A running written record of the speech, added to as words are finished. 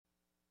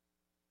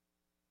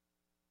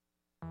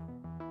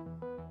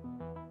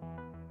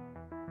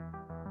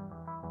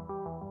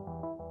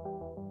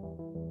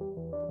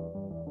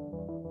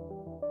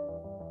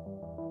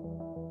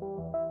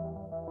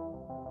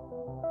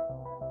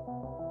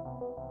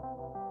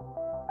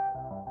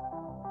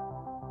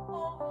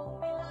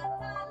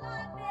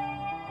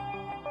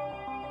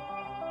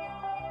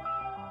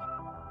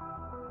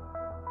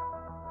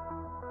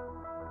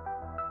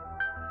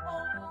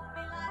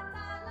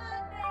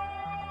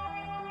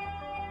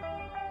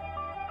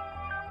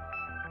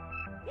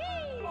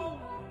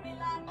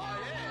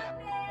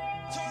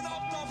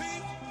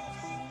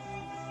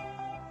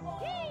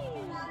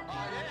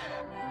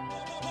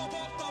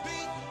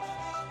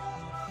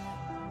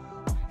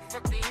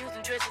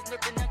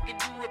nothing I can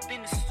do up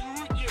in the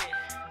suit, yeah.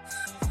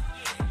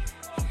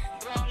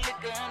 Brown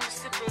liquor on the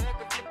sipper, I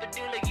can flip a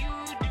deal like you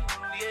do,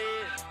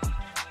 yeah.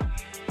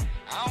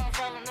 I don't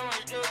follow no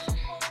instructions.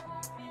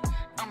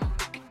 I'ma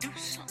make it do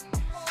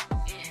something,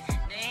 yeah.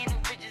 There ain't no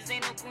bitches,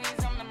 ain't no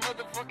queens, I'm the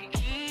motherfucking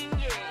king,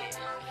 yeah.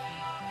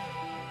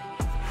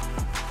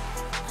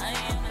 I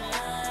am a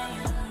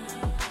lion,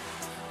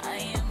 I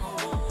am a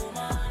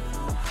woman,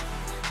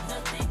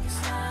 nothing can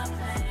stop me.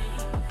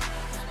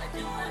 I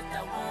do what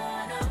I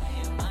wanna.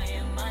 I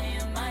am, I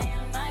am, I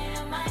am, I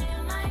am, I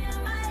am, I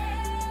am, I am.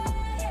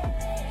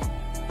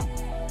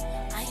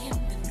 I am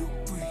the new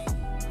breed,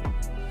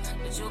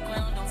 but your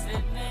crown don't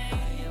fit me.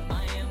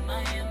 I am, I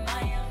am,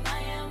 I am, I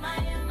am, I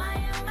am, I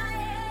am, I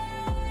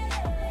am.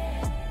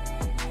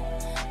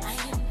 I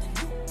am the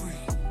new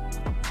breed,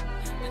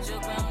 but your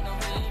crown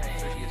don't fit me.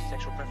 So do you have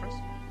sexual preference?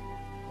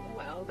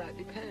 Well, that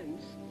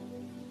depends.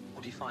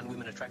 Or do you find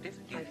women attractive?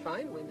 Do you... I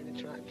find women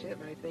attractive.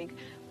 I think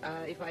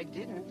if I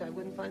didn't, I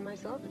wouldn't find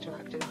myself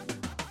attractive.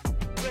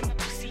 When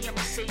I see,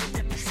 I'ma say it,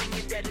 let me sing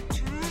it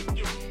attitude,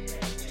 yeah.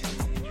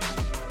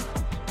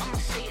 I'ma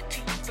say it to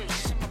your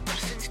face, I'm a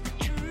person's the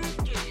truth,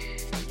 yeah.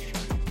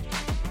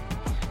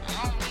 I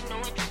don't need no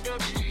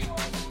introduction,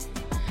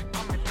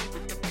 I'ma leave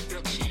with the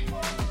production.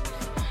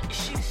 This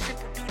shit is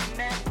simple, do the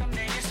math, I'm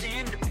the answer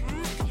and the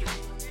proof, yeah.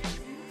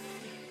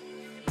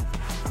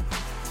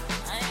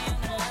 I am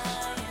a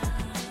lion,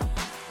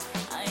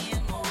 I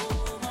am a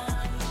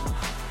woman,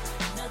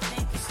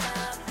 nothing can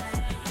stop me.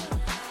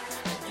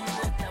 I do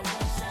what I want.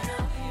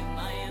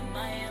 I am,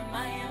 I am, I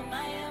am, I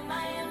am,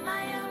 I am,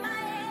 I am, I am.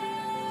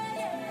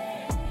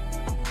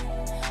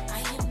 I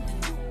am the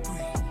new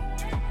breed,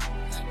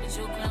 but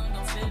your crown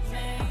don't fit me.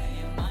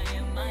 I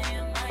am, I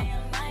am, I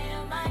am, I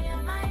am, I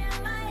am, I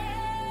am, I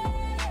am.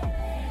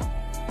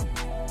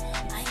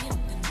 I am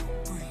the new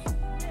breed,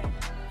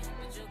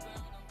 but your crown don't fit me.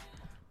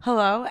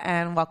 Hello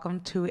and welcome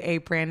to a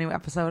brand new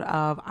episode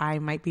of I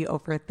Might Be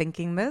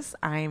Overthinking This.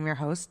 I am your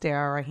host,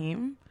 Dara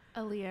Rahim.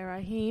 Aliyah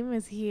Rahim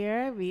is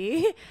here,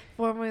 me,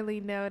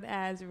 formerly known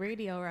as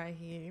Radio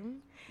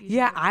Rahim.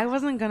 Yeah, I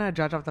wasn't going to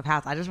judge off the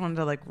past. I just wanted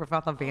to rip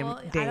out the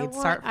Band-Aid,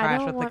 start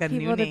fresh with a new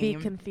name. I don't want people to be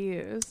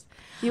confused.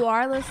 You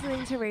are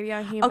listening to Radio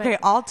Rahim. Okay,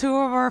 all two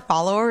of our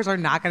followers are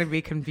not going to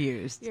be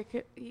confused.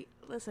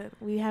 Listen,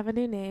 we have a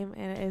new name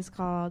and it is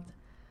called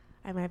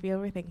I Might Be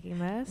Overthinking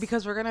This.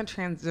 Because we're going to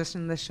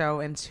transition the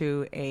show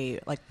into a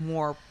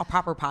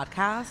proper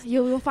podcast.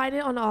 You'll find it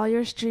on all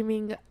your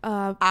streaming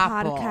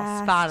Apple,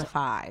 podcast,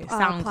 Spotify,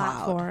 SoundCloud,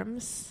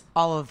 platforms.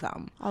 all of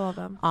them. All of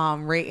them.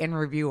 Rate and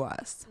review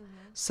us. Mm-hmm.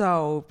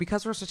 So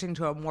because we're switching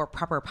to a more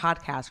proper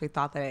podcast, we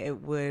thought that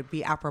it would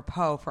be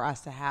apropos for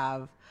us to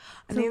have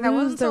To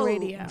lose the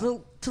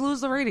radio. To lose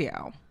the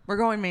radio. We're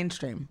going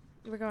mainstream.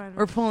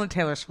 We're pulling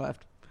Taylor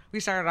Swift. We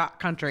started out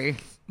country.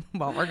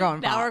 Well, we're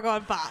going pop. Now we're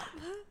going pop.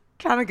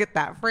 Trying to get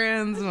that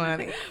Friends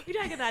money. We're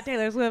trying to get that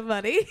Taylor Swift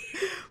money.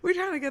 We're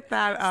trying to get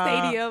that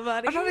Stadium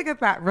money. I'm trying to get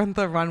that Rent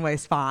the Runway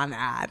Spawn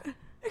ad.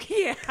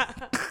 Yeah.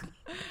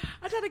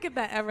 I'm trying to get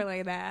that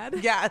Everlane ad.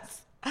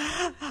 Yes.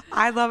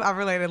 I love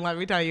Everlane, and let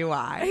me tell you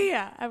why.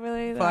 Yeah,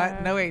 Everlane.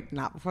 But no, wait,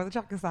 not before the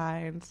check is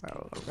signed.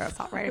 So we're going to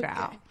stop right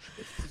now.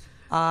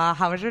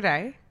 How was your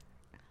day?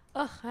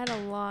 I had a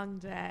long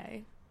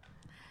day.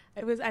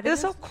 It was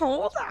so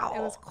cold out.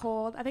 It was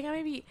cold. I think I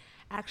maybe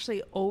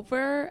actually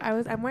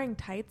I'm wearing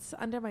tights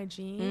under my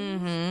jeans.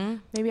 Mm-hmm.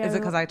 Maybe is it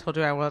because I told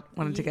you I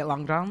wanted to get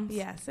long johns?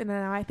 Yes, and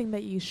now I think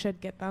that you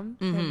should get them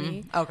for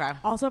me. Okay.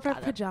 Also for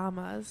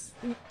pajamas.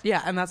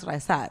 Yeah, and that's what I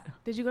said.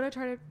 Did you go to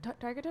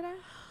Target today?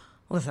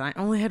 Listen, I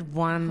only had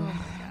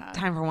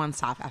time for one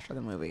stop after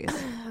the movies.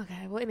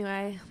 Okay. Well,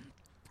 anyway,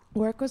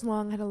 work was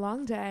long. I had a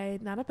long day.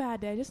 Not a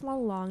bad day, just a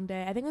long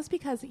day. I think it was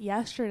because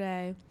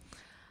yesterday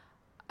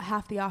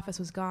half the office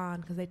was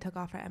gone because they took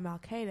off for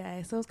MLK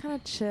Day. So it was kind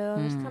of chill.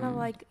 It was kind of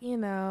like,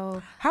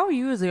 How are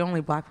you as the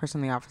only black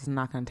person in the office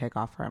not going to take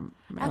off for MLK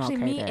Actually,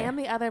 me Day? and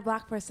the other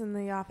black person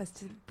in the office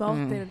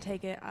both didn't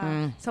take it.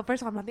 So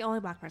first of all, I'm not the only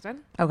black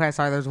person. Okay,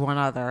 sorry, there's one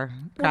other.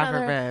 God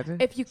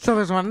forbid. So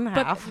there's one and a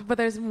half. But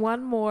there's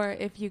one more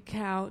if you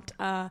count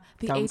the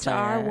Don't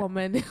HR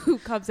woman who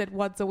comes in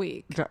once a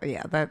week.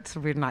 Yeah,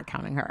 we're not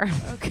counting her.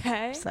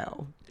 Okay.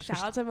 So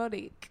shout out to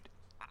Monique.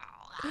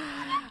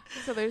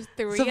 So there's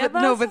three of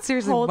us. No, but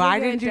seriously, why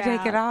didn't you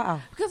take it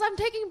off? Because I'm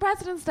taking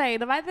President's Day.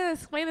 And if I had to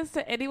explain this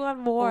to anyone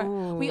more,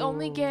 we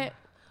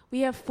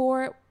have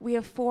four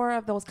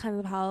of those kinds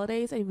of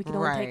holidays, and we can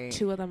only take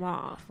two of them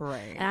off.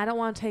 Right. And I don't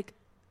want to take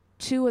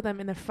two of them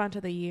in the front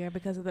of the year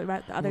because of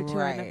the other two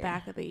are in the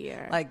back of the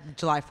year. Like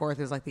July 4th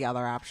is like the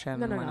other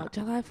option. No.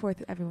 July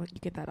 4th, everyone, you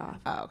get that off.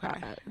 Oh,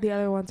 okay. The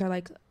other ones are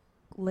like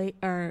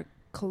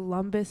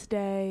Columbus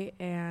Day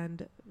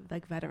and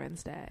like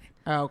Veterans Day.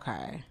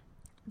 Okay.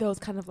 Those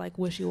kind of like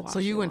wishy-washy. So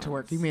you went to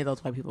work. You made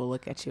those white people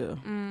look at you.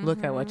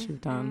 Look at what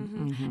you've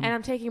done. Mm-hmm. And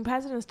I'm taking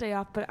President's Day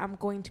off, but I'm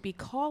going to be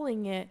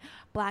calling it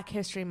Black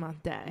History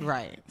Month Day.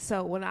 Right.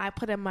 So when I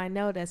put in my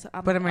notice...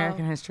 But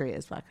American history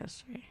is Black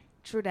history.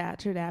 True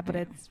that.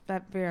 But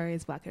that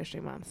varies Black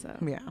History Month, so...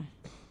 Yeah.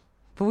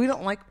 But we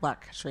don't like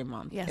Black History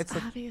Month. Yes, It's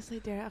obviously,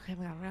 dear. Okay,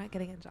 my God, we're not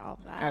getting into all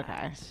of that.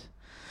 Okay.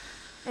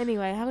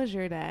 Anyway, how was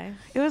your day?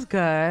 It was good.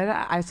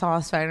 I saw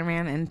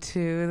Spider-Man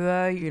Into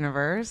the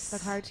Universe. The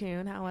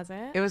cartoon, how was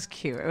it? It was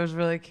cute. It was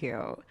really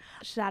cute.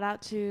 Shout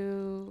out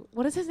to,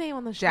 what is his name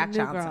on the show? Jack New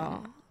Johnson.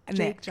 Girl. Nick.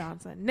 Jake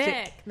Johnson.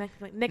 Nick. Nick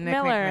Nick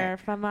Miller Nick.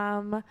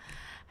 from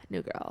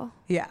New Girl.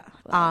 Yeah.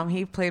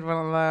 He played one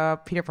of the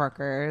Peter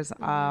Parkers.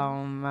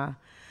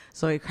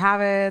 Zoe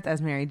Kravitz as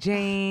Mary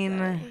Jane.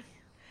 Sorry.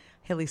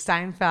 Haley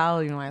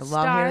Steinfeld. You know, I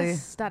love Haley.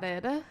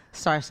 Star-studded.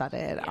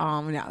 Star-studded.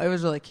 Yeah, it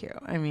was really cute.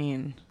 I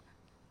mean,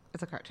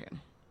 it's a cartoon.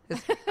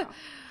 It's cute.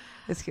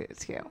 It's cute.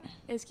 It's cute.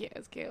 It's cute.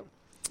 It's cute.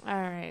 All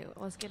right,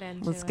 let's get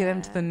into Let's get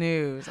into the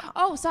news.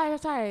 Oh, sorry.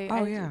 Oh,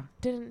 I yeah.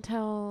 didn't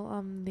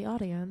tell the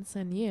audience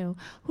and you.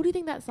 Who do you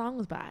think that song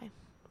was by?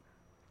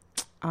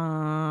 Do you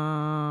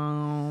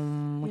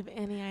have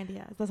any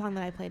idea? It's the song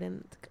that I played at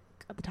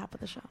the top of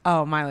the show.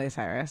 Oh, Miley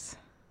Cyrus.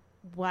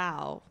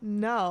 Wow.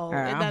 No.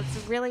 Yeah. And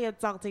that's really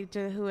insulting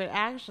to who it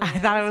actually I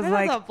thought it was This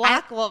like- is a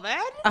black woman.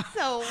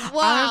 So,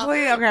 wow.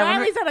 Honestly, okay,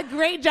 Miley's done a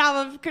great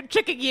job of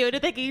tricking you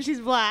into thinking she's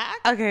black.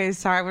 Okay,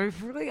 sorry. I'm gonna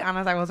be really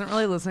honest. I wasn't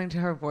really listening to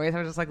her voice. I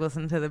was just like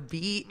listening to the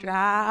beat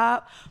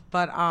drop.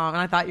 But and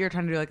I thought you were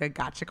trying to do like a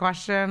gotcha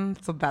question,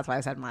 so that's why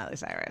I said Miley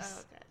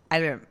Cyrus. Okay. I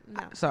didn't.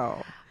 No.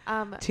 So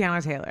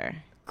Tiana Taylor.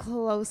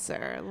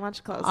 Closer.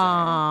 Much closer.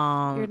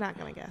 You're not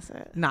going to guess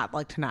it. Not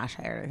like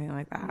Tinashe or anything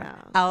like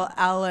that. No.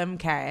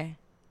 LMK.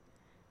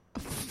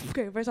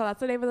 Okay, first of all,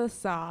 that's the name of the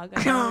song.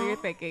 I know what you're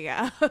thinking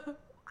of.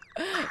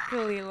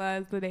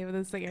 Kalila is the name of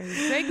the singer who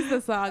sings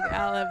the song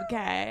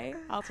LMK.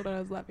 Also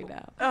known as Let Me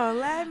Know. Oh,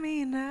 let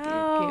me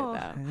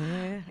know.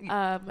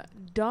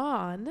 Cute,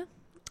 Dawn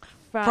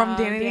From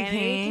Danny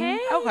Kane.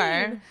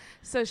 Okay.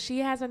 So she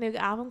has a new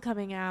album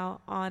coming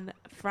out on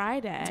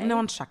Friday. No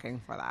one's checking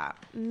for that.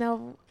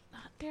 No,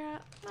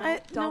 Dara,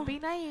 don't be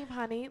naive,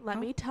 honey. Let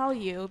me tell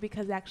you,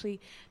 because actually,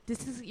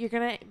 you're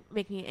gonna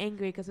make me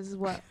angry because this is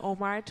what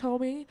Omar told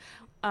me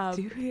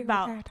Do you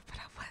about regret to put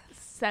up with?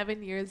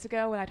 7 years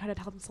ago when I tried to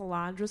tell him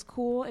Solange was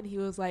cool, and he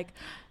was like,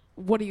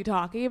 "What are you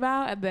talking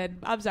about?" And then,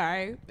 I'm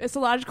sorry, is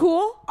Solange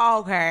cool?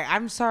 Okay,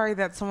 I'm sorry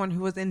that someone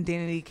who was in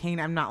Danny Kane,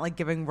 I'm not like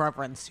giving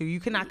reverence to. You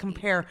cannot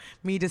compare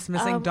me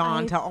dismissing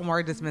Dawn to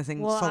Omar dismissing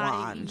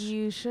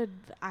Solange.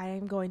 I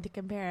am going to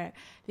compare it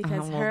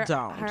because Well,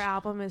 don't. her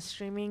album is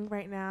streaming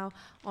right now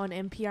on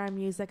NPR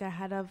Music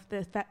ahead of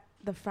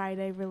the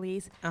Friday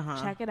release.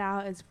 Check it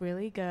out; it's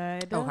really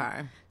good.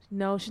 Okay.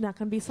 No, she's not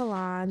going to be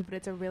Solange, but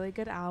it's a really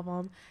good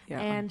album.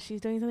 Yeah. And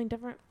she's doing something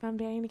different from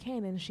Danny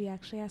Kane, and she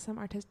actually has some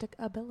artistic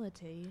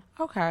ability.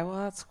 Okay, well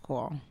that's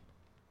cool.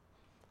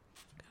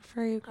 Good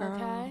for you, girl.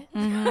 Okay?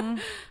 Mhm.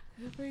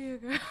 Good for you,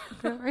 girl.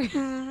 Good for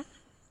you.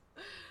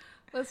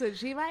 Listen,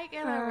 she might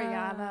get a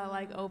Rihanna,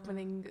 like,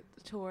 opening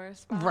tour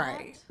spot.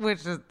 Right.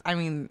 Which is, I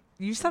mean,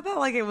 you said that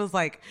like it was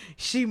like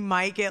she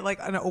might get like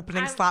an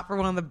opening slot for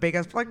one of the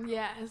biggest. Like,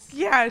 Yes.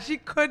 yeah, she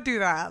could do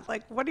that.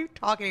 Like, what are you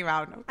talking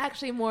about? No.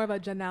 Actually, more of a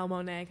Janelle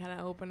Monáe kind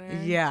of opener.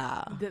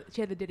 Yeah.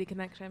 She had the Diddy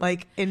connection.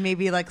 Like in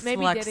maybe like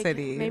select Diddy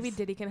cities. Maybe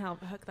Diddy can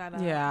help hook that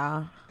up.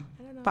 Yeah.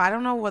 I don't know. But I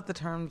don't know what the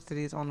terms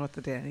Diddy's on with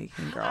the Danny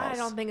King girls. I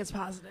don't think it's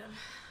positive.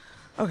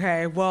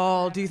 Okay,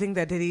 well, do you think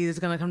that Diddy is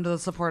going to come to the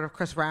support of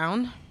Chris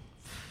Brown?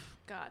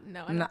 God,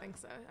 no, I don't think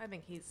so. I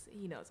think he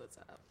knows what's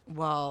up.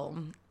 Well,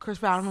 Chris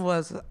Brown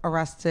was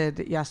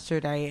arrested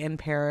yesterday in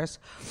Paris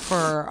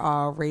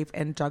for rape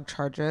and drug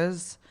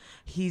charges.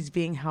 He's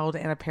being held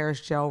in a Paris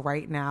jail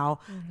right now.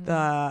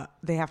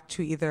 They have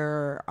to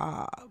either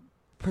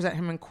present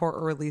him in court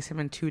or release him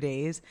in 2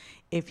 days.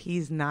 If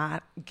he's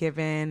not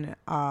given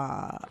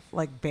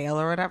like bail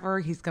or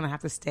whatever, he's going to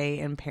have to stay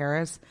in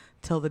Paris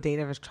till the date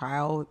of his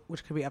trial,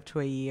 which could be up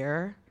to a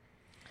year.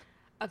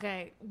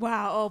 Okay.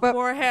 Wow. Oh, But-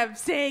 poor him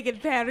staying in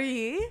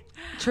Paris.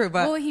 True,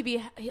 but Will he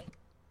be?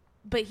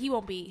 But he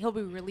won't be. He'll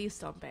be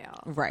released on bail.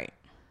 right.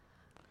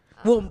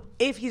 Well,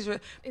 if he's Is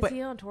but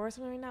he on tour or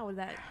something right now? Would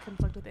that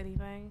conflict with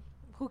anything?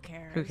 Who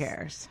cares? who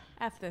cares?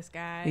 F this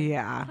guy.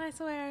 Yeah. I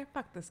swear,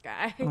 fuck this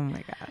guy. Oh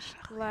my gosh.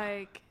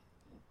 Like,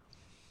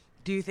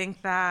 Do you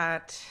think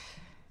that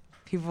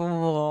people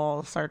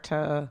will start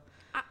to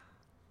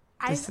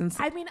distance?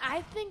 I mean,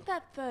 I think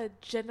that the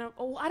general.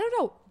 Oh, I don't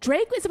know.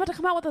 Drake is about to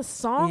come out with a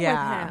song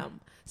Yeah. with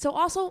him. So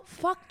also,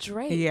 fuck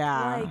Drake.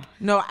 Yeah. Like,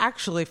 No,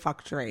 actually,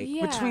 fuck Drake.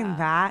 Yeah. Between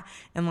that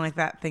and like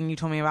that thing you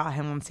told me about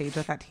him on stage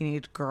with that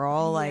teenage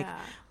girl, like,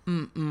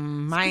 yeah.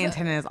 my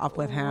antenna is up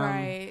with him.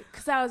 Right.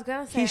 Because I was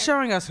gonna say He's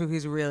showing us who he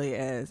really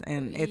is,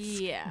 and it's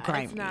Yeah, it's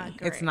grimy. not It's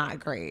great. not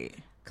great.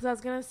 Because I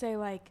was gonna say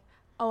like,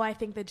 oh, I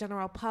think the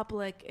general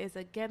public is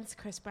against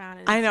Chris Brown.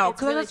 And I know, it's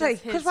because really I was like,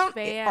 just Chris his Brown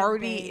fan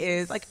already base.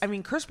 is like. I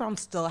mean, Chris Brown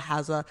still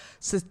has a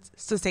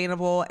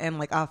sustainable and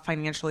like a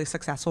financially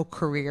successful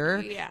career.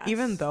 Yes.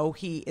 Even though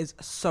he is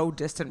so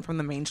distant from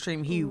the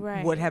mainstream, he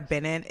Right. would have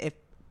been in if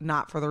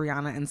not for the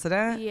Rihanna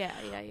incident. Yeah.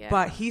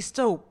 But he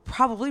still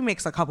probably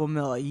makes a couple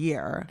mil a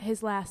year.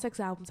 his last 6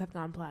 albums have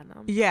gone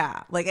platinum.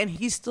 Yeah, like, and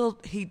he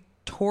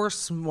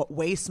tours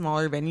way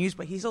smaller venues,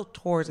 but he still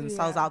tours and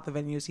sells Yeah. out the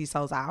venues he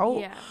sells out.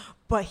 Yeah.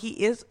 But he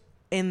is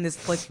in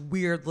this like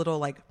weird little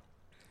like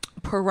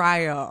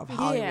pariah of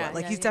Hollywood. Yeah,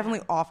 Like yeah, he's yeah.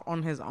 definitely off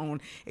on his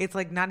own. It's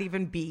like not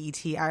even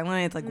BET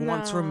Island. It's like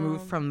once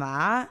removed from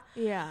that.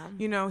 Yeah.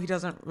 You know, he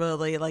doesn't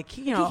really like,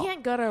 you He know,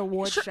 can't go to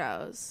award Sure.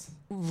 shows.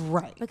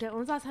 right. Like, when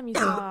was the last time you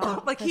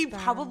saw? Like Chris he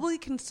Brown? probably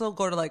can still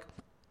go to like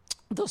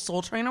the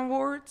Soul Train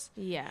Awards.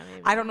 Yeah,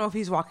 maybe. I don't know if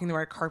he's walking the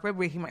red carpet,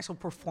 but he might still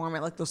perform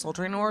at like the Soul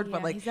Train Awards. Yeah,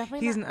 but like he's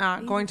definitely he's not-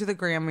 not going to the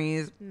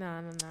Grammys.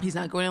 No. He's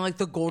not going to like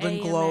the Golden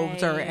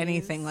Globes or AMAs.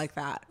 anything like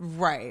that.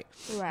 Right.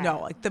 Right. No,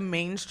 like the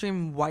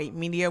mainstream white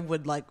media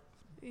would like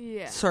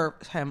Yeah. serve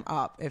him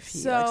up if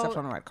he like, stepped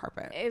on the red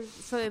carpet.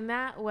 So in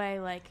that way,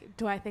 like,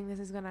 do I think this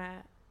is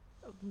gonna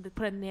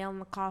put a nail in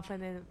the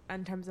coffin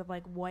in terms of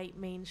like white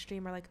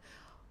mainstream or like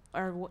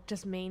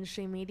just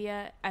mainstream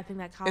media? I think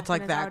that coffin It's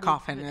like is that already,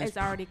 coffin is is-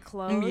 already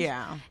closed.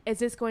 Yeah. Is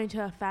this going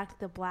to affect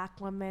the black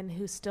women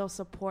who still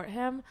support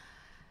him?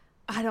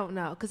 I don't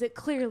know, because it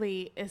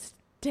clearly is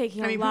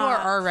taking. I mean, a people lot.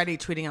 are already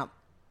tweeting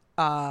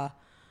out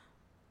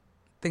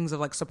things of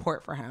like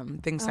support for him.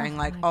 Things saying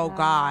like, my "Oh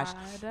gosh."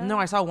 God. No,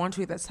 I saw one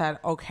tweet that said,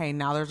 "Okay,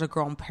 now there's a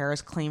girl in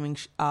Paris claiming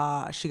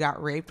she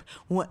got raped.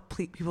 What?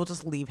 People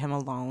just leave him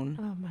alone."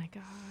 Oh my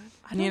god!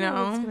 I don't You know what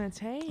know? it's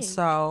gonna take.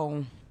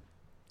 So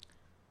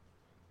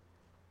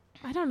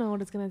I don't know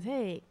what it's gonna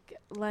take.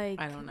 Like,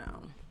 I don't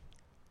know.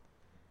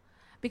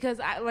 because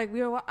I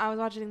was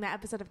watching that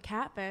episode of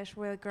Catfish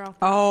where the girl.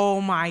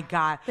 Oh my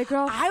god! The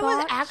girl I was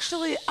thought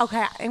actually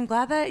okay. I'm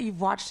glad that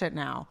you've watched it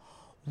now.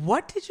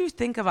 What did you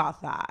think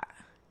about that?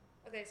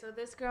 Okay, so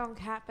this girl in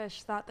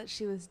Catfish thought that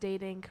she was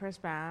dating Chris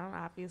Brown.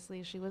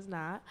 Obviously, she was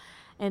not.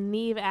 And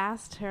Neve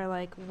asked her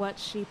like what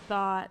she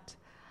thought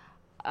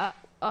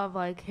of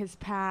like his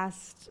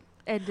past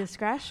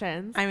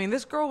indiscretions. I mean,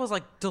 this girl was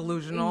like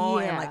delusional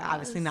and like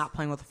obviously Yes. not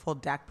playing with a full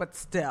deck, but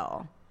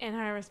still. And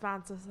her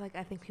response was like,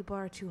 "I think people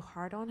are too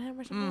hard on him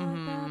or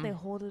something like that. They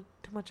hold it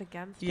too much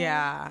against him."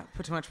 Yeah,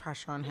 put too much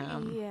pressure on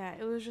him. Yeah,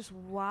 it was just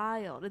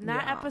wild. And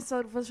that Yeah.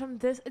 episode was from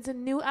this. It's a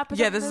new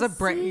episode. Yeah, from this is a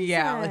brand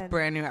season.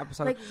 brand new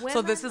episode. Like,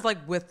 So this women- is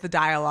like with the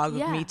dialogue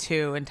Yeah. of Me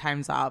Too and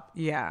Time's Up.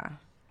 Yeah,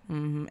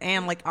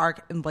 and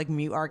like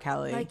mute R.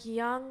 Kelly. Like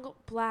young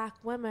black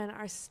women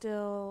are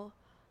still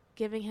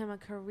giving him a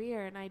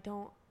career, and I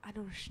don't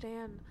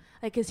understand.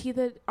 Like, is he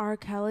the R.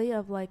 Kelly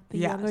of like the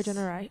younger Yes.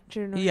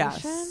 generation?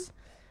 Yes.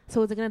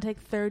 So is it gonna take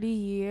 30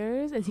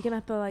 years? Is he gonna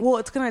have to like? Well,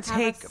 it's gonna have a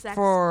take sex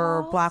for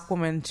cult? black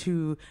women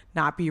to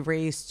not be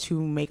raised to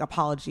make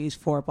apologies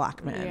for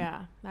black men.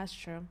 Yeah, that's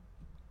true.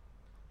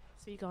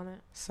 Speak on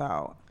it.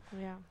 So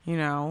Yeah. you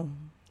know,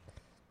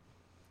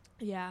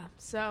 Yeah.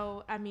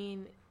 So I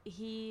mean,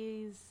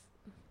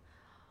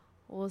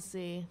 we'll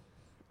see.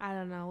 I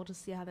don't know. We'll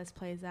just see how this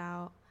plays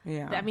out.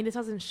 yeah. I mean, this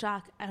doesn't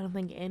shock, I don't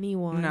think,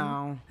 anyone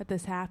no, that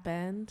this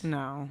happened.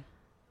 no.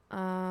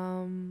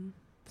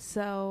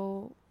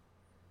 So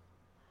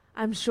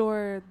I'm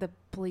sure the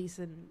police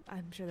and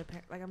I'm sure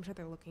I'm sure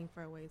they're looking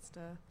for ways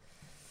to,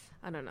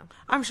 I don't know.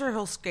 I'm sure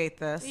he'll skate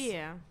this.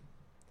 Yeah.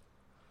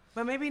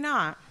 But maybe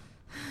not.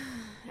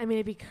 I mean,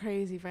 it'd be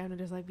crazy for him to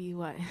just like be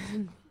what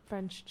in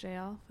French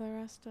jail for the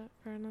rest of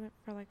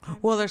for like 5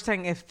 Well, they're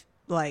saying if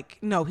like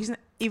no, he's not,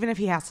 even if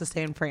he has to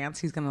stay in France,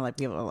 he's gonna like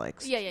be able to like.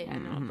 yeah, I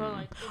know. But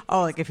like,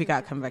 Oh, like if he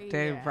got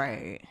convicted, Yeah.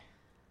 right?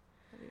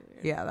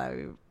 Yeah, that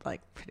would be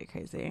like pretty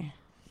crazy.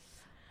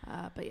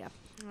 But yeah.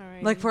 All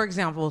right. Like for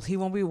example, he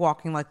won't be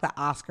walking like the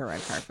Oscar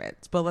red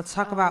carpets, but let's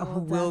talk about who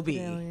will be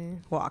definitely.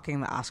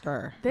 walking the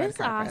Oscar This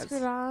red carpets. Oscar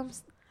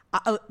noms.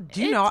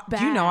 Do you know? It's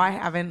Do you know? I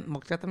bad. haven't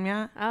looked at them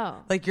yet. Oh.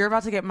 Like you're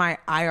about to get my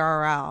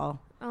IRL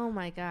Oh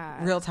my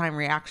god. real time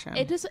reaction.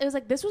 It was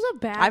like this was a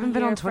bad. I haven't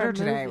been year on for Twitter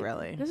today, movies.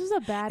 really. This was a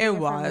bad. It year for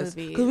was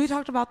movies. because we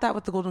talked about that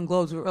with the Golden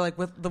Globes. We were like,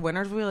 with the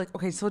winners, we were like,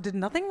 okay, so did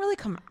nothing really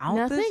come out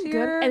Nothing this good.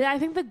 year? And I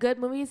think the good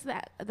movies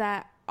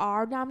that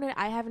are nominated,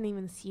 I haven't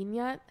even seen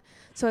yet.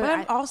 So But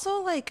I'm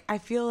also like, I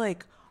feel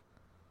like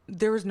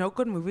there was no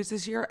good movies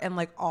this year, and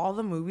like all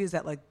the movies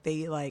that like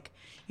they like,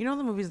 you know,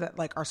 the movies that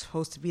like are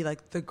supposed to be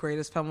like the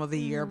greatest film of the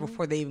year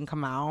before they even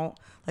come out,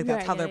 like that's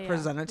Right, how yeah, they're yeah.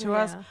 presented to Yeah.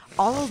 us.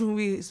 All those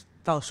movies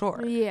fell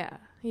short, yeah.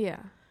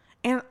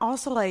 and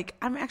also like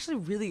I'm actually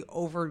really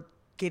over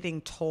getting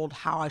told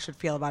how I should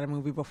feel about a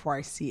movie before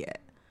I see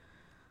it.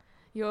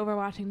 You over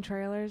watching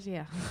trailers?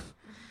 Yeah.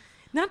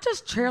 Not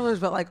just trailers,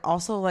 but like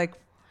also like,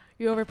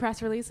 You over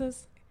press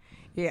releases?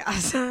 yeah.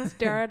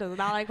 Dara does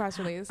not like press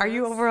releases. Are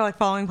you over like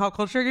following pop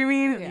culture? You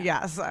mean? Yeah.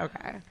 Yes.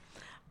 Okay.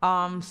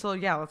 So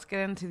yeah, let's get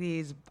into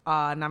these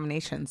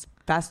nominations.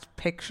 Best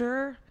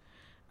Picture.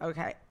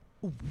 Okay.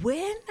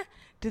 When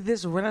did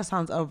this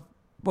renaissance of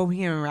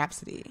Bohemian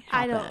Rhapsody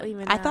I happen? don't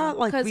even know. I thought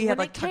like 'Cause we had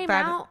when like it took came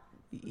that. out,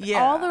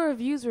 Yeah. all the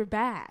reviews were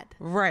bad.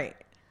 Right.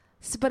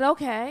 But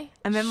okay.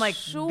 And then like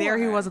there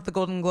he Sure. was at the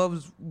Golden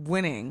Globes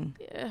winning.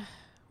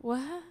 What?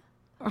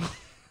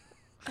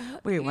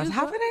 Wait, what's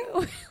happening?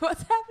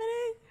 What's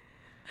happening?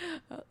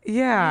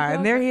 Yeah,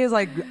 and there he is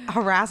like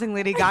harassing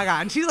Lady Gaga,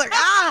 and she's like,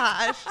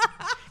 "Ah,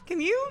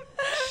 can you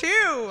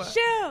shoo,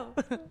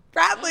 Shoo.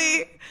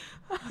 Bradley?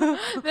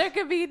 There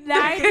could be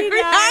 99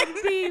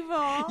 99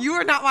 people. You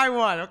are not my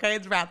one, okay?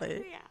 It's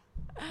Bradley." Yeah.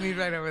 He's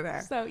right over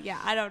there. So yeah,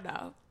 I don't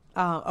know.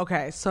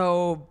 Okay,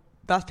 so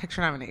Best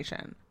Picture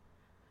nomination.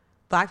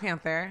 Black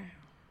Panther.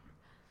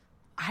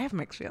 I have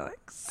mixed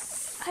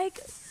feelings. Like,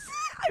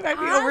 I might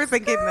be Oscar?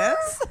 overthinking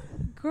this.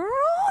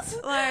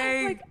 girls,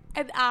 Like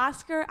an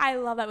Oscar. I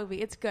love that movie.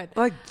 It's good.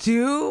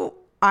 do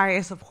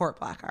I support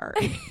black art?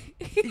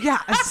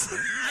 Yes.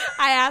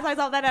 I ask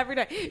myself that every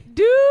day.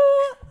 Do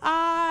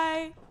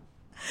I?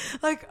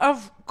 Like,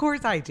 of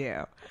course I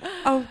do.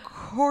 Of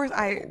course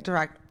I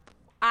direct.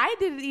 I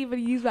didn't even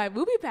use my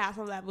movie pass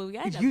on that movie.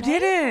 I had to You pay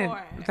didn't. for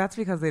it. That's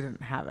because they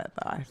didn't have it,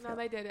 though. I No, feel.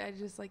 they did. I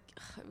just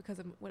because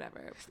of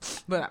whatever.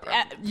 Whatever.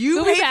 Movie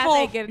You paid pass full.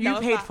 ain't good. No, You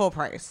it's paid not. full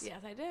price. Yes,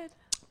 I did.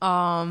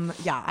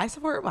 Yeah, I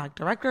support black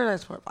directors. I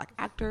support black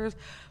actors.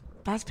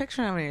 Best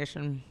Picture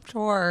nomination,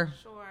 sure.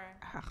 Sure.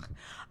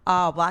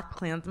 Ugh. Black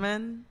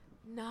Klansman.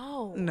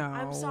 No. No,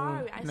 I'm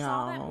sorry. I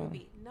saw that no.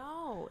 movie.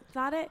 No, it's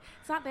not it.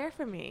 It's not there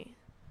for me.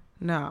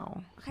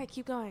 No. Okay,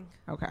 keep going.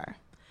 Okay.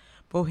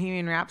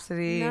 Bohemian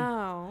Rhapsody.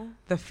 No.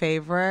 The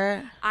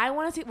Favorite. I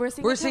want to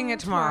see. We're seeing it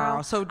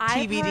tomorrow. So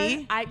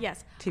TBD?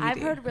 Yes. TBD.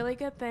 I've heard really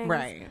good things.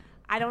 Right.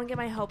 I don't get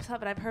my hopes up,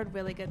 but I've heard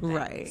really good things.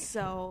 Right.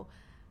 So,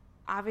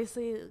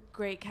 obviously,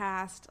 great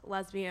cast,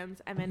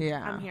 lesbians.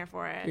 Yeah. I'm here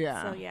for it.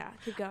 Yeah. So yeah,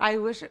 keep going. I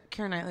wish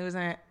Keira Knightley was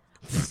in it.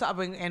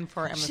 Subbing in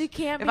for Emma. she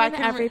can't if be I in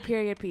can every re-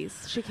 period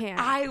piece. She can't.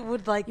 I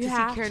would like You to see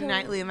have Keira to-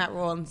 Knightley in that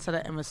role instead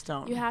of Emma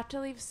Stone. you have to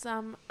leave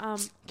some.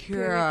 Kira,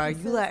 period you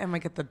pieces. let Emma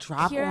get the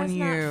drop Kira's on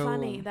you. not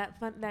funny.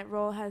 That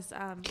role has.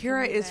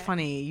 Kira is comedic.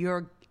 funny.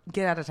 You're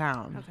get out of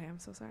town. Okay, I'm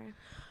so sorry.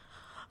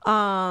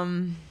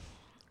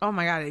 Oh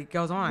my god, it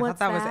goes on.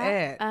 What's I thought that was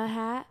it. A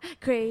hat,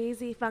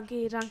 crazy,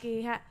 funky,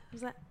 junky hat.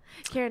 What's that?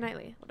 Keira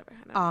Knightley. Whatever.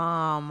 I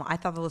don't know. I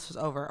thought the list was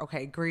over.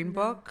 Okay, Green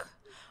Book.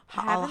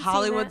 I haven't seen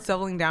Hollywood's it.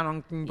 doubling down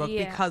on Green Book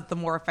Yeah. because the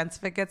more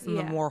offensive it gets and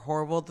the Yeah. more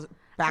horrible the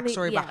I mean,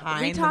 backstory yeah,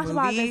 behind we the talked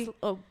about movie.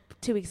 this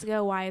 2 weeks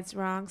ago. Why it's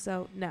wrong.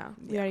 So no,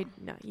 you already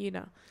know. You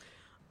know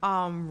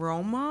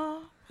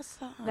Roma. What's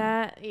that?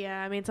 that.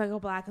 Yeah, I mean it's like a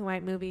black and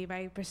white movie by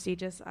a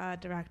prestigious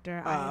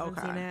director. I haven't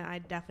okay. seen it. I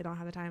definitely don't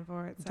have the time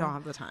for it. So. Don't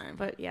have the time.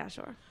 But yeah,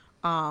 sure.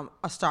 A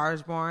Star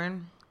Is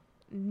Born.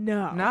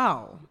 No,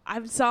 No,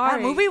 I'm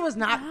sorry. that movie was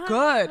not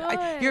good.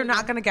 You're good.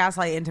 not gonna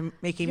gaslight into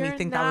making You're me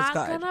think that was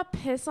not good. gonna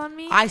piss on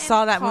me. I and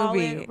saw that call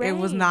movie. It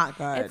was rape. not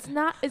good. It's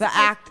not. It's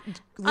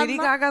Lady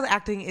unless- Gaga's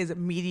acting is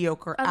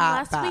mediocre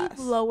Unless at best.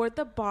 we've lowered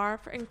the bar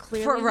and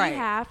clearly right. we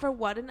have for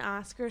what an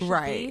Oscar should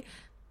Right. be.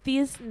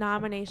 These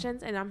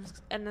nominations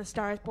and The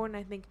Star Is Born,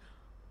 I think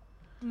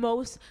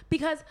most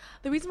because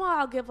the reason why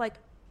I'll give like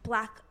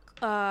Black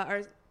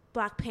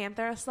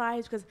Panther a slide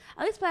is because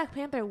at least Black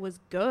Panther was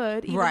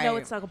good, even though Right.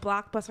 it's like a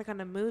blockbuster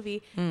kind of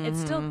movie. It's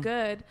still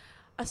good.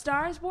 A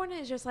Star Is Born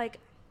is just like.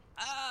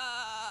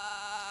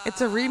 It's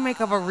a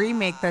remake of a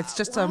remake that's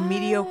just a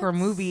mediocre What?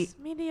 movie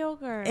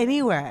Mediocre.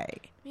 anyway.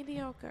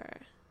 Mediocre.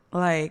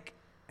 Like,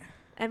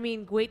 I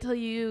mean, wait till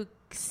you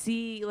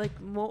see like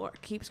more.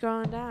 Keep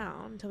scrolling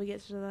down until we get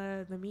to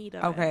the meat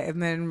of okay, it.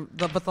 and then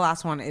but the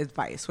last one is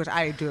Vice, which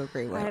I do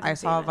agree with. haven't I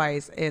saw seen it.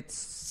 Vice. It's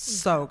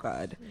so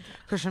good.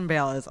 Christian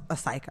Bale is a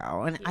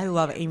psycho, and I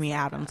love Amy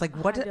Adams. Like,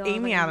 what I do love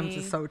Amy Adams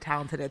Amy. is so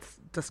talented. It's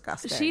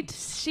disgusting.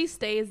 She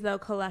stays though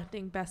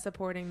collecting Best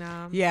Supporting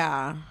nom.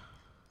 yeah,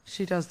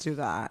 she does do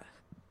that.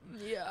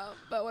 Yeah,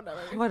 but whatever.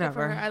 Whatever.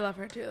 Good for her. I love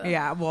her too. Though.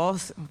 Yeah, well,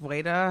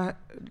 way to,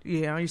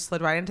 you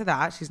slid right into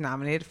that. She's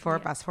nominated for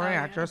Yeah. Best Supporting Oh,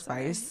 yeah, Actress,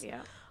 sorry. Vice.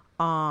 Yeah.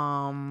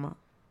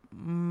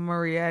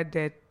 Maria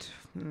de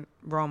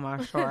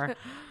Roma, sure.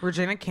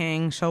 Regina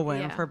King, she'll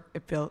win Yeah. for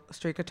If Beale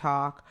Street Could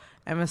Talk.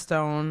 Emma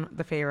Stone,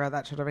 The Favorite,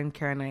 that should have been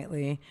Keira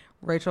Knightley.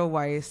 Rachel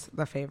Weisz,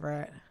 The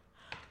Favorite.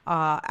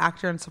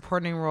 Actor in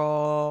supporting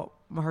role,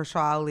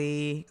 Mahershala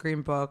Ali,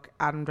 Green Book,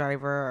 Adam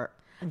Driver.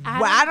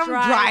 Adam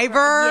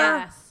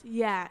Driver?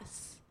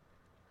 Yes.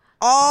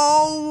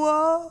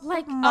 Oh,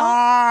 Like,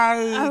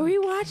 my Are we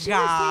watching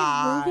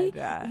God. the same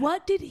movie?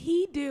 What did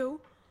he do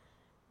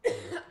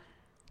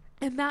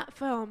in that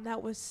film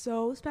that was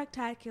so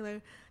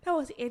spectacular? That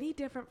was any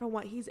different from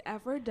what he's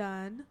ever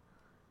done?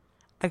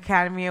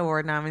 Academy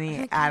Award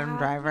nominee Adam Academy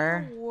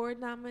Driver. Award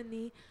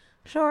nominee.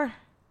 Sure.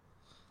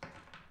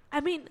 I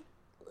mean,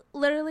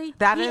 literally,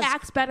 That he is-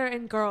 acts better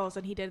in Girls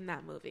than he did in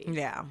that movie.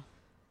 Yeah.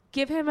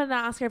 Give him an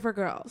Oscar for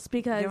Girls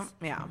because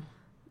Yeah.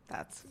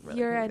 That's really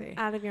you're crazy.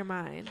 out of your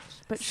mind.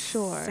 But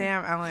sure.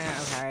 Sam Elliott,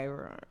 okay.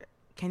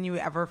 Can You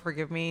Ever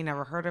Forgive Me?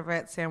 Never heard of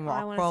it. Sam Oh,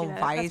 I wanna Rockwell, see that.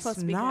 That's Vice. supposed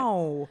to be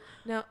No.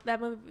 No, that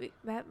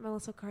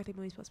Melissa McCarthy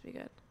movie's supposed to be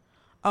good.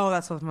 Oh,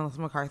 that's with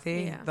Melissa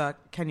McCarthy. Yeah. The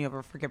Can You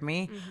Ever Forgive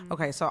Me?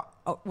 Okay, so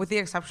with the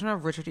exception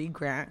of Richard E.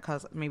 Grant,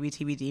 because maybe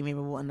TBD, maybe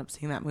we'll end up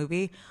seeing that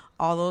movie.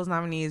 All those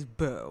nominees,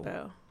 boo.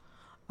 Boo.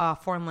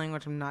 Foreign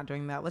language, I'm not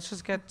doing that. Let's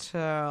just get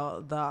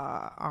to the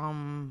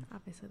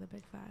Obviously, the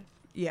big five.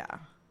 yeah.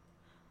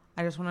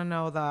 I just want to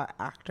know the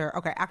actor.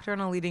 Okay, actor in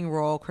a leading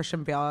role,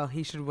 Christian Bale.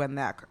 He should win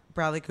that.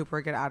 Bradley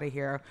Cooper, get out of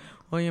here.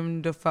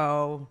 William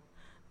Dafoe,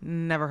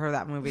 never heard of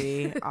that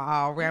movie.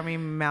 Rami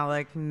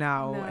Malek,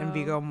 no. And No.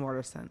 Viggo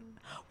Mortensen.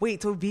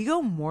 Wait, so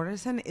Viggo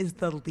Mortensen is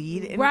the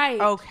lead?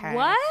 Right. Okay.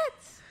 What?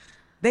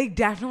 They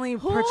definitely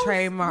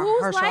portray whose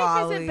Mahershala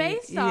life Ali. is it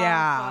based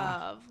yeah.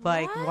 off of?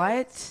 Like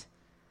what?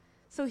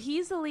 So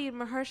he's the lead.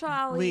 Mahershala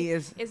Ali Lee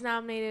is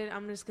nominated.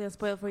 I'm just gonna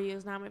spoil it for you.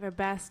 Is nominated for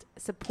Best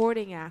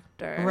Supporting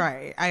Actor.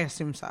 Right. I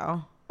assume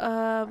so. But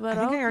I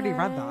think I already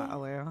read okay. that,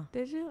 Aaliyah.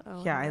 Did you?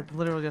 Oh, Yeah, I okay.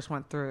 literally just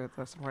went through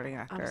the supporting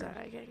actor. I'm sorry,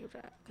 I can't keep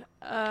track.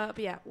 But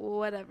yeah,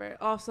 whatever.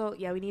 Also,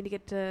 yeah, we need to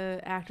get to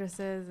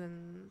actresses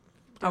and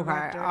Okay.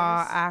 directors.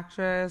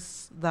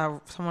 Actress,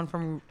 someone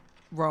from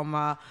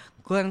Roma,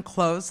 Glenn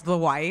Close, the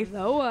wife.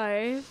 The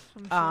wife.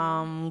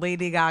 I'm sure.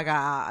 Lady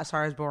Gaga, A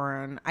Star Is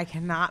Born. I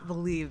cannot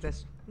believe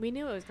this. We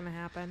knew it was gonna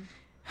happen.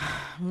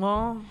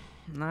 Well,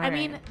 I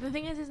mean, the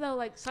thing is though,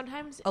 like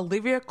sometimes.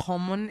 Olivia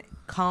Colman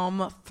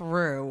come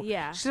through.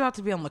 Yeah. She's about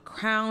to be on The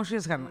Crown.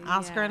 She's got an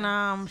Oscar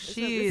nom.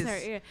 She's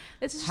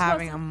This is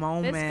having supposed a to-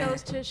 moment. This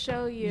goes to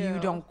show you. You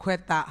don't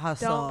quit that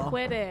hustle. Don't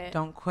quit it.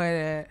 Don't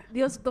quit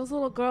it. Those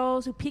little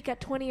girls who peak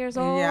at 20 years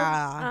old.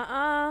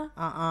 Yeah.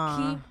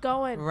 Keep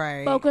going.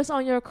 Right. Focus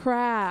on your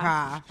craft.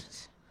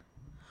 Craft.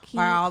 Keep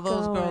While all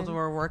those going. girls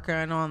were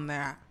working on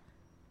their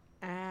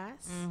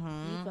ass.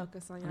 You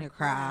focus on your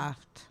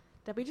craft.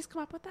 Did we just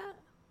come up with that?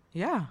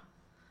 Yeah.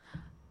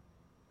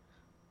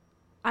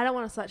 I don't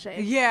want to slut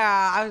shame.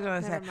 Yeah, I was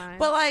gonna Never say, mind.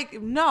 but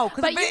like no,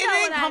 because But it, you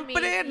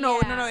know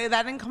what I mean, yeah.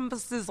 that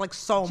encompasses like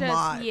so Just,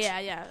 much.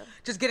 yeah.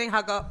 Just getting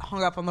hung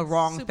up on the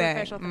wrong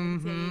Superficial thing.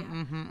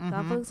 things.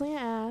 Don't focus on your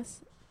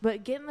ass.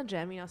 But get in the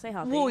gym, stay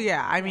healthy. Well,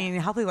 yeah, I mean,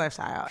 healthy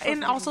lifestyle,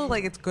 and also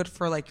like it's good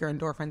for like your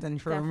endorphins and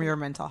for Definitely. your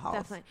mental health.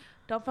 Definitely.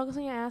 Don't focus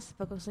on your ass.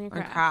 Focus on your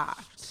And craft.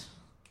 craft.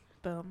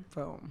 Boom.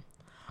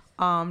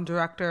 Boom.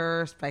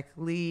 Director Spike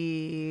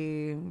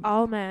Lee.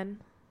 All men.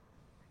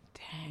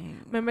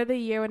 Dang. Remember the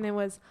year when it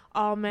was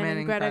all men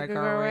and Greta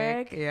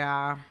Gerwig?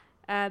 Yeah.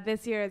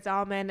 This year it's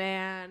all men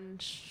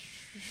and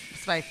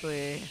Spike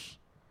Lee.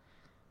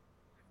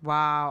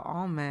 Wow,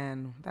 all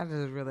men. That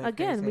is really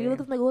again. crazy. We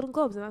look at the Golden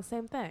Globes and that's the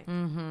same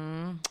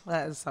thing.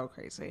 That is so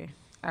crazy.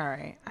 All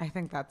right. I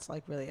think that's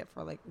like really it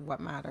for like what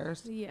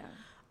matters. Yeah.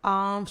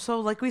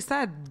 So like we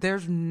said,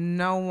 there's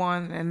no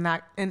one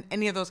in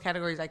any of those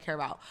categories I care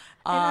about.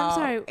 And I'm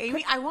sorry,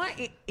 Amy. I want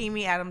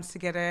Amy Adams to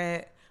get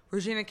it.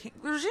 Regina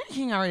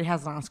King already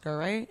has an Oscar,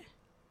 right?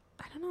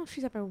 I don't know if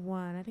she's ever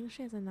won. I think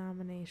she has a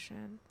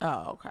nomination.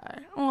 Oh,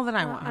 okay. Well, then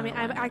I want. I mean,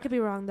 her to win I it. could be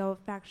wrong though.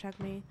 Fact check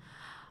me.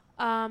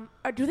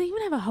 Do they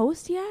even have a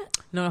host yet?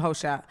 No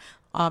host yet.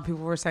 People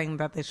were saying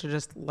that they should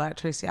just let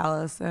Tracy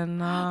Ellis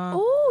and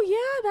Oh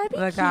yeah, that'd be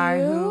the cute.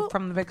 guy who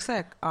from The Big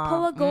Sick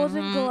Pull a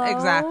Golden Globe.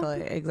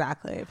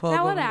 Exactly. Pull a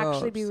That would Golden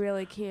actually be Globes.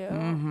 really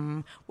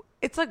cute.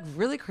 It's like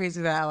really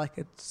crazy that like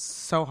it's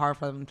so hard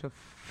for them to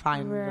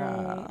find Right.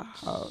 a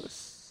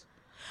host.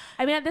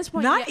 I mean, at this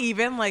point, Not yeah,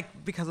 even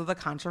like because of the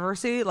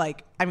controversy.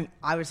 Like, I mean,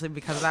 obviously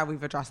because of that,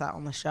 we've addressed that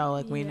on the show.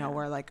 Like, we know Yeah.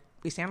 where like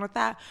we stand with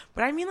that.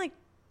 But I mean, like,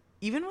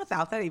 even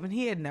without that, even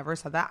he had never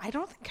said that. I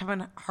don't think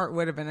Kevin Hart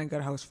would have been a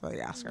good host for the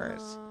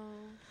Oscars.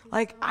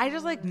 Like, I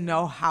just like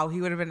know how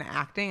he would have been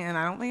acting, and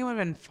I don't think it would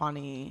have been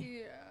funny.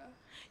 Yeah.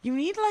 You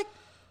need like,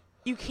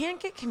 you can't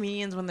get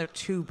comedians when they're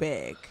too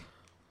big.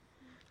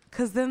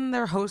 Cause then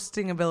their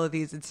hosting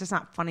abilities, it's just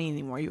not funny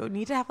anymore. You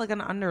need to have like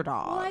an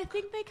underdog. well, I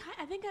think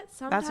I think that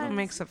sometimes That's what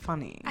makes it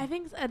funny. I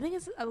think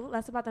it's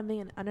less about them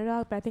being an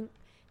underdog, but I think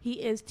he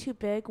is too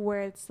big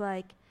where it's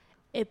like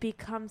it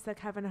becomes the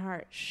Kevin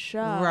Hart show.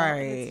 and Right.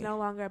 it's no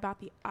longer about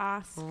the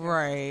Oscar.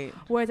 Right.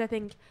 Whereas I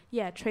think,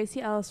 Tracy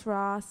Ellis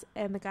Ross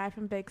and the guy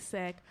from Big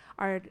Sick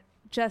are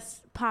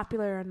just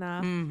popular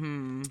enough.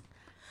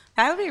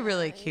 That would be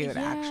really cute,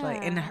 actually.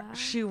 And Yeah.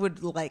 she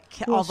would like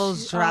Well, all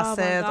those she- oh my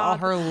dresses, all God.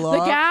 her look,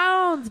 The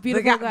gowns,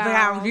 beautiful the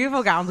gowns,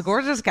 beautiful gowns,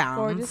 gorgeous gowns.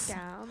 gorgeous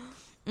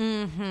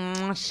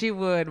gowns. She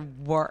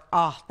would work.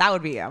 Oh, that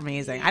would be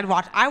amazing.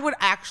 I would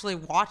actually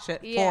watch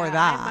it for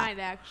that. I might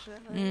actually.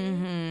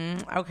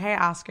 Okay,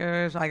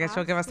 Oscars. I guess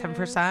you'll give us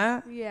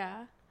 10%.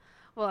 Yeah.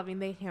 Well, I mean,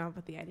 they came up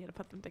with the idea to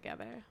put them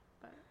together.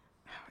 But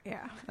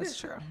Yeah, that's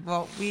true.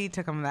 Well, we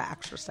took them the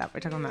extra step. We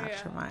took them the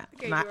extra mile.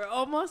 Okay, you were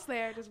almost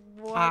there. Just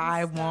one.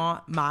 I step.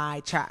 want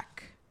my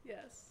check.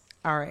 Yes.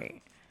 All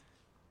right.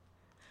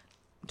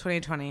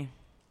 2020.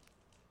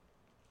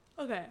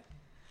 Okay.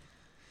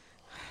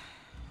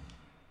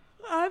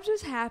 I'm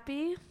just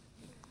happy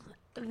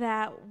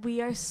that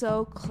we are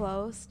so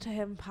close to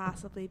him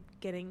possibly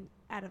getting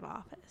out of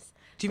office.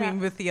 Do you mean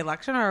with the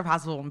election or a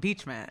possible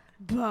impeachment?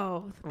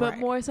 Both, but Right.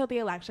 more so the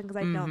election because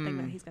I don't think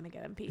that he's going to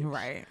get impeached.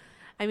 Right.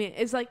 I mean,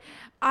 it's like,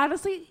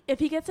 honestly, if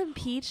he gets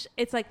impeached,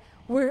 it's like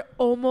we're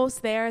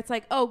almost there. It's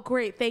like, oh,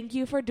 great. Thank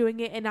you for doing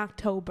it in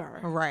October.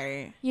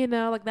 Right. You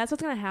know, like that's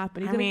what's going to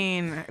happen. He's I gonna-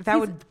 mean, that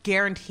would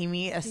guarantee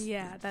me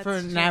Yeah, that's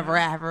for true. never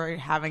ever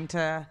having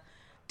to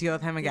deal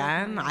with him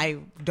again. I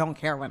don't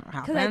care when it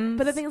happens.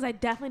 but the thing is, I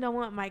definitely don't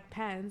want Mike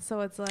Pence.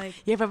 So it's like,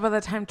 yeah, but by the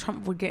time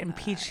Trump would get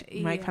impeached,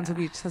 Mike Pence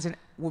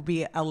would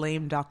be a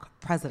lame duck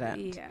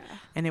president. yeah,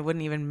 And it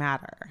wouldn't even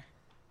matter.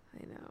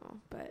 I know.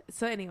 But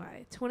so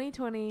anyway,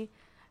 2020,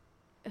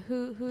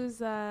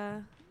 who's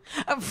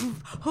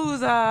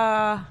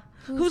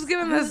Who's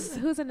giving this?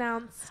 Who's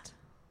announced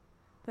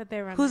that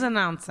they're running? Who's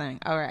announcing?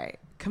 All right.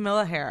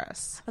 Camilla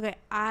Harris. Okay,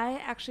 I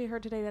actually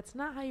heard today that's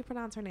not how you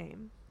pronounce her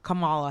name.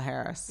 Kamala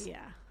Harris. Yeah.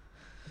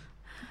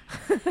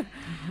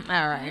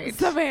 All right.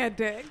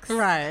 Semantics.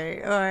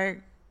 Right.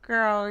 Like,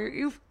 girl,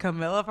 you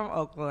Camilla from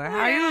Oakland.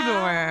 How you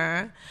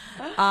doing?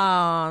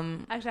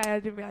 Actually, I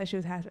didn't realize she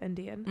was half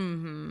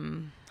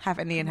Indian. Half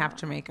Indian, half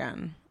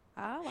Jamaican.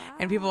 Oh, wow.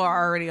 And people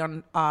are already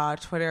on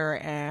Twitter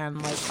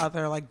and like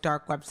other like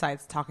dark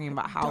websites talking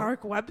about how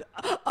Dark web.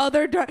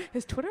 Other dark.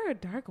 Is Twitter a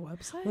dark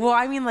website? Well,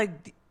 I mean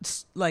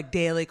like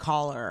Daily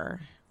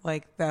Caller,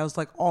 like those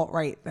like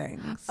alt-right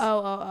things.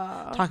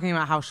 Oh. Talking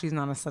about how she's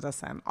not a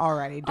citizen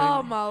already. Doing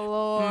Oh, my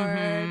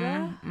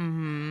Lord.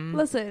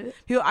 Listen,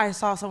 I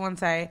saw someone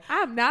say,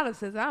 I'm not a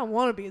citizen. I don't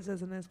want to be a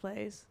citizen in this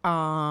place.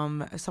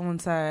 someone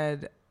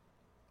said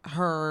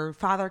her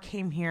father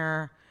came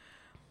here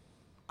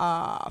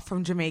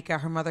from Jamaica.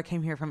 Her mother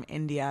came here from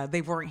India.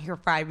 They weren't here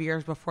 5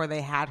 years before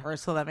they had her,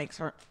 so that makes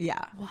her,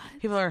 yeah. What?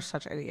 People are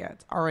such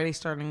idiots. Already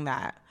starting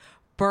that.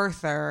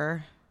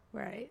 Birther.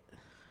 Right.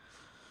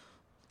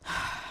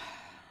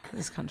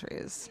 This country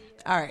is.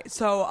 All right.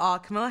 So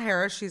Kamala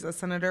Harris, she's a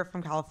senator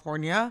from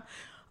California.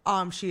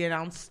 She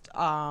announced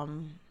her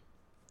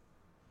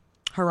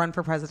run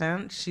for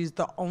president. She's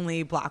the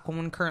only black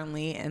woman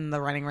currently in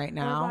the running right A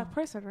now. black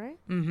person, right?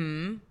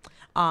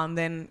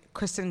 Then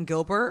Kristen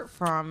Gilbert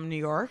from New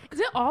York. Is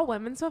it all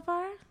women so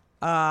far?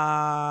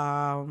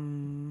 I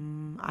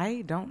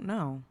don't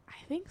know.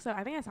 I think so.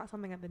 I think I saw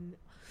something at the...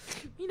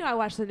 I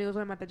watch the news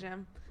when I'm at the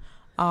gym.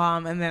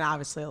 And then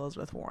obviously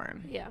Elizabeth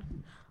Warren. Yeah.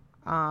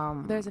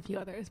 There's a few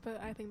others,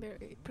 but I think they're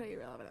pretty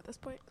irrelevant at this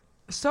point.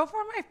 So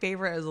far, my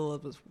favorite is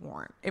Elizabeth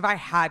Warren. If I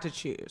had to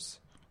choose.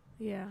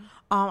 Yeah.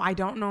 I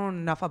don't know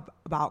enough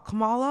about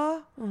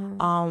Kamala.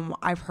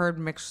 I've heard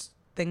mixed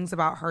things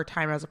about her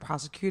time as a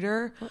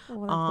prosecutor.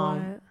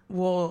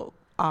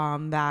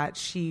 That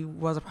she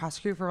was a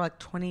prosecutor for like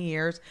 20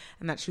 years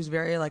and that she was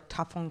very like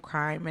tough on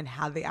crime and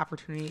had the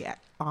opportunity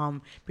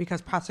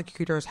because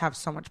prosecutors have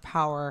so much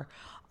power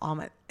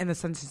in the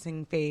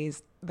sentencing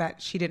phase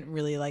that she didn't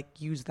really like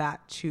use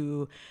that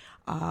to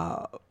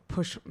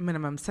push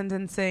minimum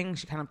sentencing.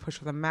 She kind of pushed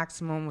for the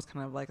maximum, was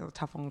kind of like a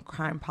tough on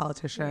crime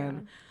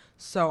politician. Yeah.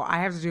 So I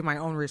have to do my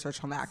own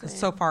research on that because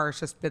so far it's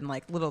just been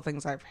like little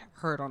things I've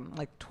heard on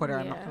like Twitter.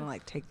 I'm not gonna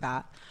like take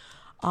that.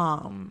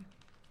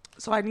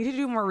 So I need to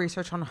do more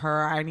research on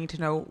her. I need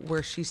to know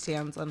where she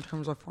stands in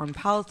terms of foreign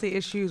policy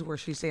issues, where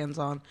she stands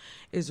on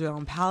Israel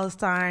and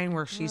Palestine,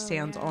 where she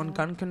stands on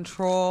gun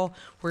control,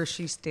 where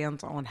she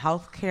stands on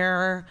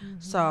healthcare.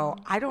 So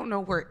I don't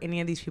know where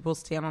any of these people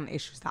stand on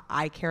issues that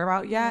I care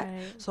about yet.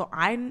 Right. So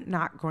I'm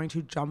not going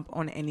to jump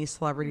on any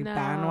celebrity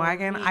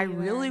bandwagon. I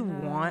really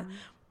want,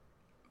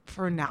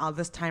 for now,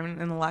 this time in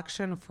an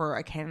election, for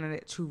a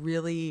candidate to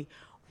really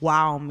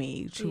wow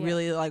me, to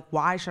really like,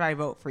 why should I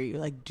vote for you?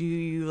 Like, do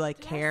you like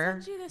care? I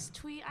sent you this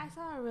tweet. I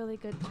saw a really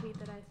good tweet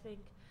that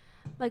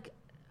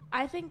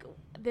I think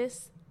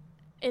this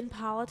in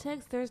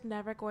politics, there's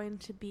never going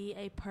to be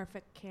a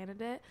perfect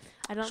candidate.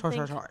 I don't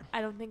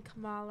think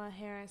Kamala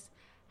Harris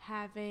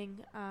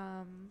having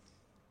I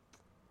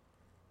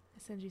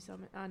send you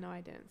some. Oh no,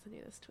 I didn't send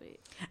you this tweet.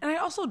 And I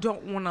also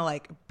don't want to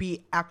like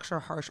be extra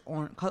harsh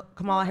on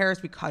Kamala Harris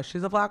because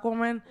she's a black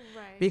woman,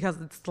 Right. because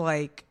it's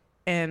like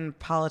in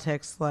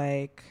politics,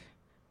 like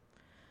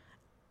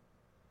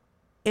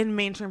in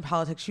mainstream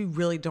politics, you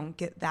really don't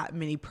get that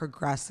many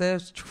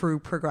true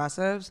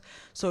progressives.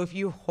 So if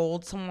you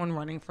hold someone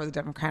running for the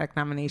Democratic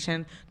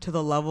nomination to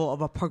the level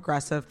of a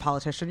progressive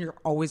politician, you're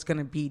always going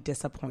to be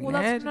disappointed.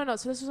 Well, no.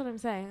 So this is what I'm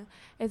saying,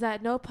 is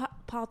that no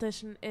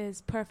politician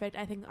is perfect.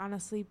 I think,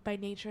 honestly, by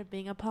nature of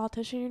being a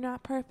politician, you're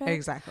not perfect.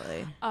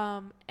 Exactly.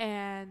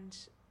 And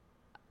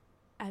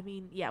I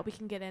mean, yeah, we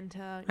can get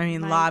into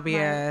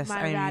lobbyists.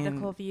 my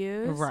radical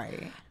views.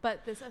 Right.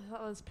 But I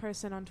saw this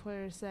person on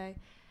Twitter say,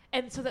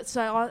 and so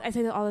I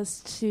say all this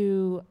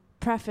to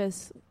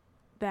preface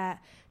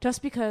that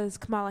just because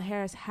Kamala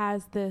Harris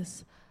has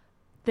this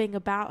thing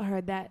about her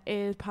that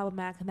is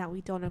problematic and that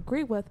we don't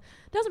agree with,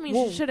 doesn't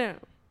mean she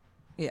shouldn't.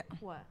 Yeah.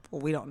 What?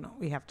 Well, we don't know.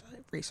 We have to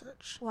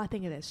research. Well, I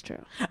think it is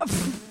true.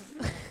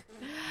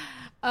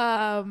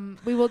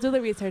 We will do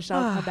the research.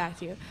 I'll come back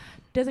to you.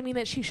 Doesn't mean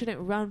that she shouldn't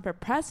run for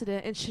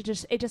president.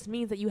 It just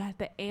means that you have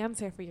to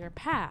answer for your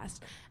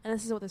past. And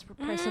this is what this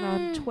person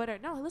on Twitter.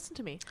 No, listen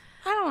to me.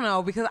 I don't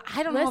know, because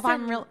I don't know if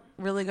I'm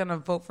really going to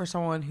vote for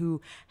someone who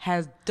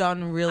has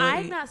done really.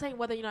 I'm not saying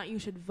whether or not you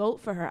should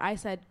vote for her. I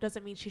said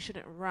doesn't mean she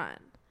shouldn't run.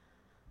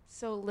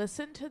 So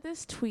listen to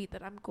this tweet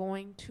that I'm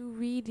going to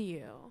read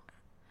you.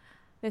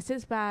 This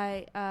is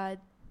by I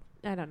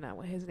don't know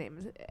what his name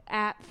is,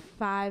 at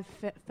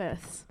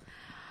 5/5.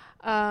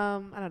 I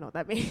don't know what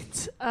that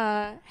means.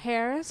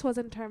 Harris was,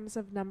 in terms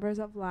of numbers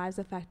of lives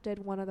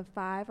affected, one of the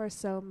 5 or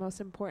so most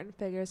important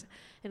figures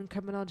in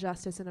criminal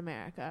justice in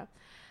America.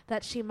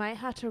 That she might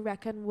have to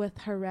reckon with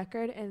her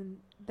record and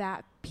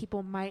that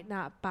people might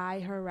not buy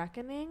her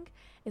reckoning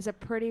is a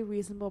pretty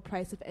reasonable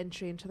price of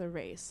entry into the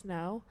race.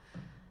 No?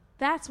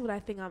 That's what I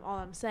think. All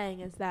I'm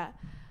saying is that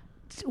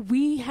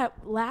we have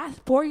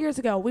 4 years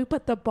ago, we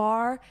put the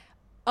bar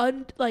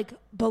like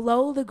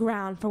below the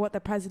ground for what the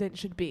president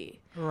should be.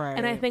 Right.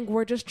 And I think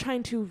we're just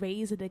trying to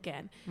raise it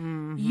again.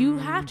 You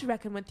have to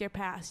reckon with your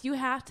past. You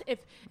have to,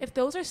 if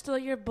those are still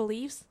your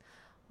beliefs,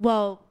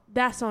 well,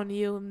 that's on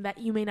you, and that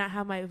you may not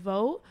have my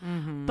vote.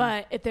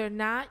 But if they're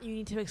not, you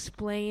need to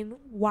explain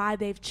why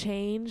they've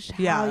changed,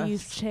 how Yes.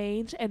 you've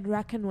changed, and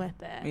reckon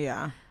with it.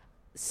 Yeah.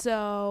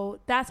 So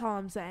that's all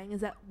I'm saying,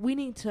 is that we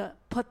need to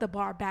put the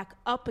bar back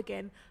up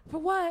again for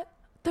what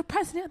the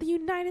president of the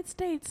United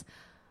States,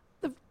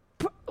 the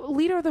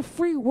leader of the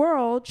free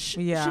world,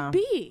 should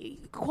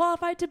be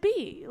qualified to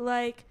be.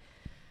 Like,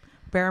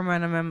 Bare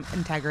minimum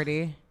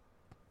integrity.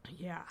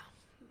 yeah.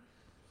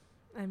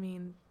 I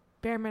mean,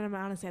 bare minimum,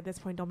 honestly, at this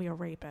point, don't be a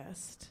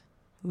rapist.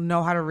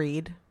 Know how to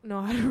read.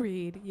 Know how to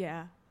read,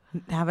 yeah.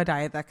 Have a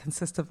diet that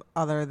consists of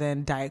other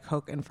than Diet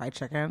Coke and fried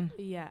chicken.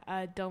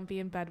 Yeah, don't be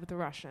in bed with the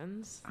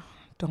Russians.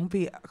 Don't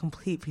be a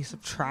complete piece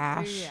of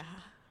trash.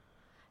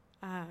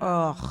 Yeah.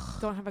 Ugh.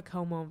 Don't have a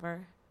comb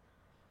over.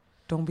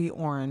 Don't be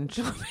orange.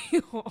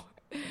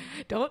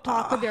 Don't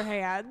talk with your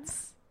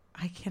hands.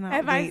 I cannot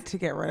If wait to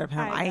get rid of him.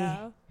 I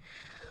know.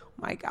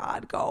 My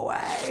God, go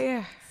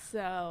away.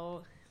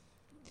 So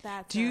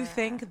that's Do you where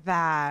think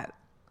that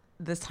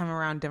this time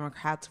around,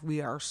 Democrats,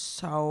 we are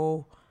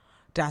so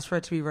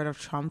desperate to be rid of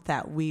Trump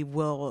that we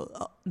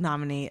will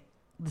nominate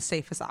the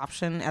safest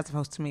option as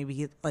opposed to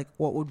maybe like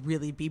what would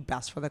really be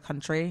best for the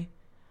country?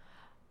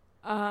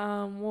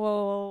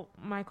 Well,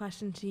 my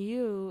question to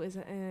you is,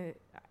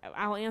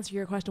 I'll answer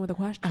your question with a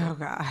question. Oh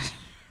God.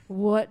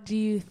 What do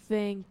you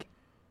think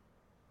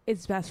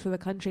is best for the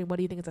country? What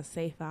do you think is a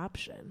safe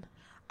option?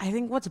 I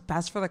think what's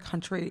best for the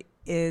country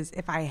is,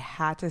 if I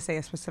had to say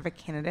a specific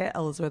candidate,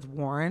 Elizabeth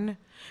Warren,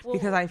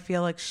 because I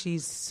feel like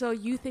she's... So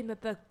you think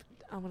that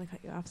I'm going to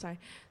cut you off, sorry.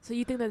 So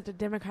you think that the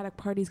Democratic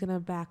Party is going to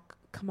back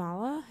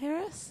Kamala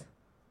Harris?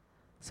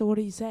 So what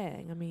are you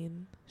saying? I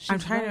mean, I'm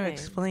trying to running.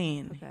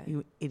 explain, Okay.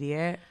 you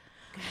idiot.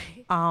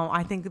 Okay.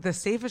 I think the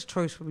safest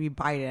choice would be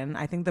Biden.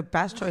 I think the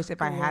best choice,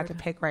 if I had to Lord.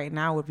 pick right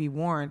now, would be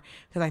Warren,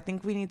 because I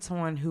think we need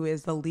someone who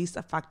is the least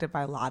affected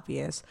by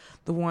lobbyists,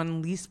 the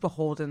one least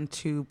beholden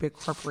to big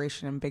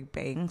corporation and big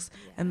banks,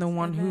 and the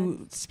one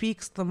who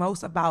speaks the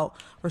most about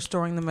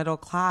restoring the middle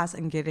class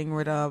and getting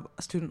rid of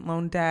student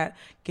loan debt,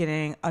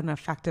 getting an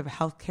effective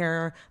health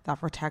care that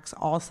protects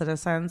all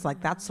citizens. Like,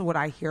 that's what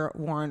I hear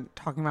Warren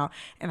talking about.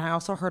 And I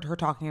also heard her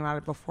talking about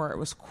it before it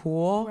was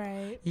cool,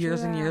 Right.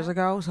 years and True years that.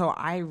 ago. So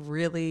I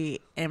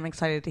really am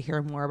excited to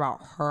hear more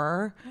about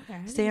her Okay, I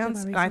need to do stance.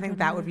 my And I research think on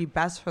that her. would be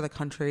best for the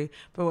country.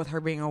 But with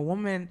her being a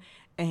woman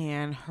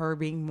and her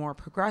being more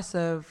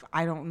progressive,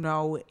 I don't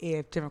know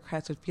if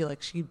Democrats would feel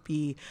like she'd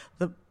be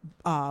the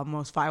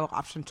most viable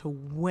option to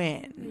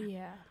win.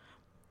 Yeah.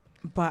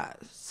 But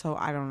so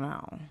I don't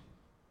know.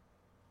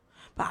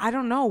 But I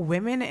don't know.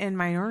 Women and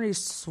minorities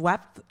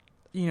swept,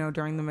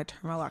 during the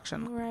midterm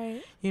election.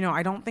 Right.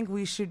 I don't think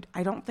we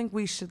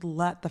should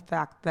let the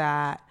fact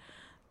that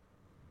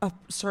a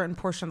certain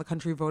portion of the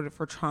country voted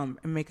for Trump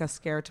and make us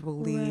scared to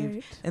believe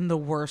Right. in the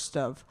worst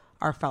of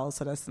our fellow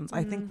citizens.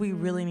 I think we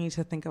really need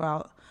to think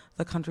about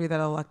the country that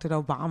elected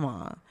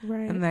Obama.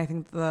 Right. And I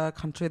think the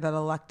country that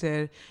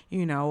elected,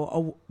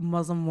 a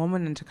Muslim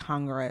woman into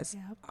Congress.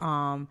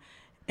 Yep.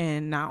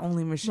 And not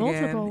only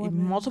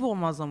Michigan, multiple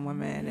Muslim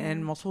women Yeah.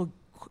 and multiple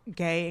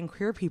gay and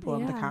queer people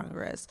into Yeah.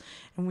 Congress.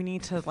 And we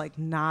need to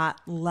not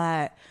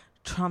let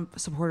Trump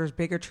supporters'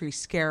 bigotry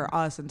scare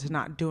us into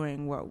not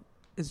doing what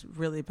is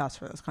really best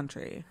for this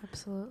country,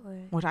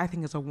 Absolutely. which I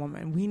think is a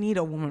woman. We need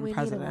a woman We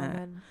president. need a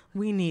woman.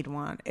 We need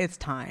one. It's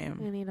time.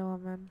 We need a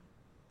woman.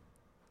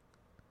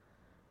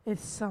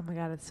 Oh my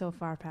God, it's so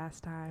far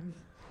past time.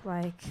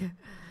 Like,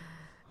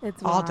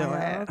 it's I'll do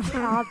wild. it.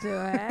 I'll do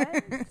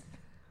it.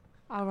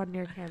 I'll run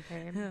your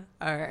campaign.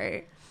 All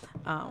right.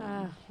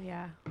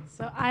 Yeah.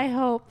 So I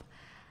hope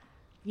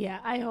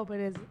it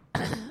is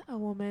a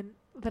woman,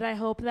 but I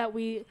hope that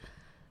we,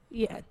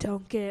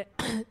 don't get,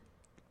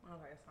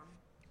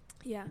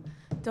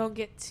 don't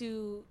get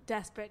too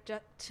desperate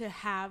to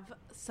have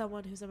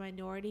someone who's a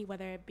minority,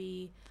 whether it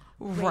be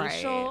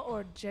racial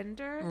or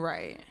gender,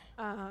 Right.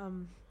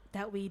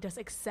 that we just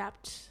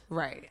accept.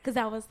 Right. Because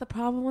that was the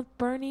problem with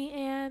Bernie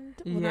and,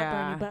 not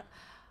Yeah. Bernie, but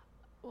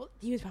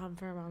he was a problem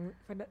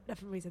for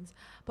different reasons.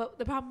 But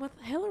the problem with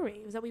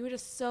Hillary was that we were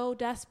just so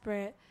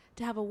desperate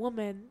to have a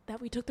woman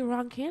that we took the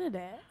wrong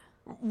candidate.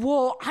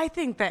 Well, I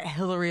think that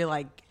Hillary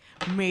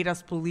made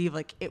us believe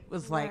it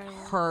was Right.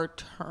 her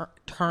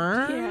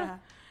turn. Yeah.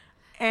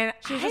 And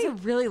She was I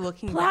just really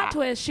looking Plot back.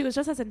 twist, she was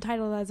just as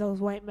entitled as those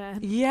white men.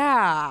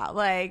 Yeah,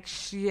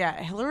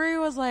 Hillary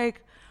was a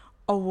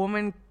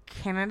woman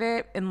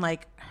candidate, and I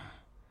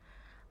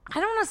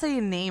don't want to say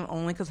a name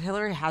only because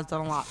Hillary has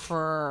done a lot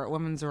for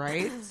women's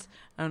rights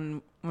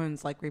and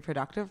women's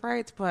reproductive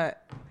rights,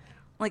 but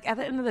at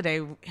the end of the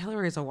day,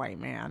 Hillary is a white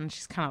man.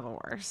 She's kind of the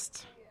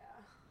worst.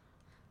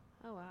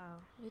 Oh, wow.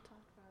 We talked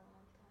for a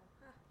long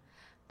time.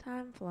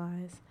 Time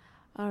flies.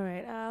 All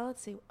right.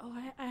 Let's see. Oh,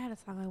 I had a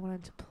song I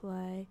wanted to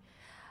play.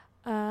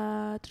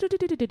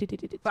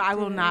 But I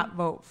will not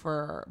vote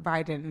for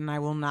Biden, and I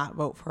will not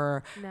vote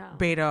for No.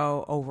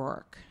 Beto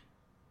O'Rourke.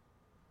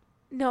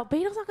 No,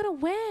 Beto's not going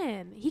to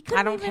win. He couldn't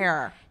I don't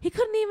care. He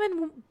couldn't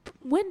even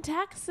win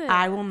Texas.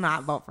 I will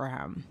not vote for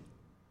him.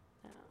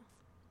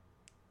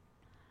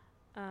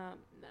 No.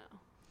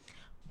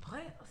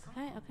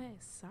 Okay.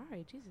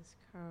 Sorry. Jesus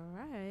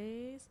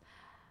Christ.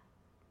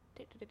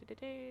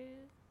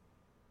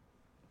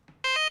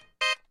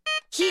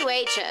 Key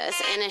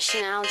waitress in a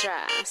Chanel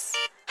dress.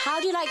 How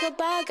do you like your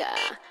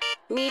burger?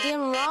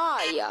 Medium raw,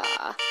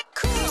 yeah.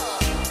 Cool.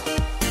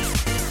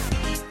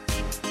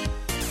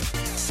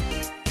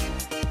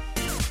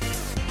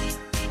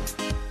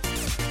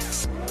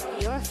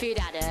 You're a food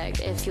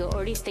addict if you're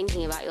already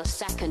thinking about your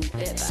second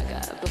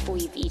Bitburger before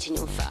you've eaten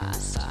your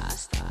first.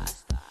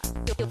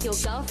 Your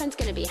girlfriend's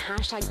gonna be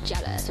hashtag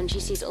jealous when she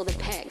sees all the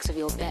pics of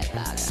your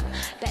Bitburger.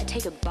 Better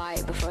take a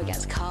bite before it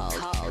gets cold.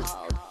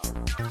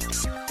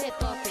 Bit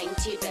bopping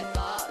to bit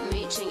bop,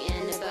 mooching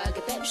in a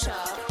burger bip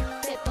shop.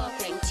 Bit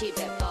bopping to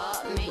bit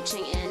bop,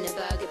 mooching in a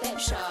burger bip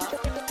shop.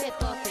 Bit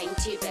bopping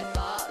to bit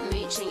bop,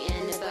 mooching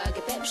in a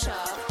burger bip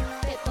shop.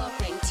 Bit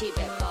bopping to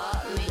bit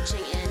bop,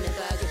 mooching in a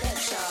burger bip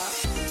shop.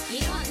 You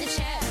don't want the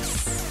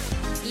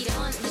chips, you don't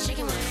want the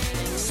chicken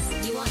wings,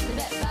 you want the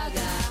bit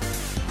burger,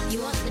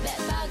 you want the bit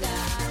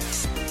burger,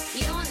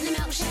 you don't want the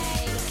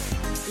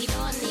milkshake, you don't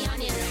want the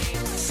onion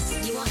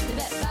rings, you want the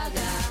bit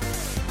burger,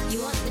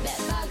 you want the bit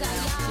burger.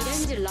 You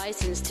don't need a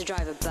license to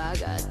drive a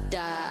burger,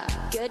 duh.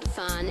 Good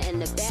fun in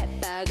the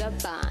Bitburger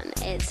bun.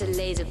 It's a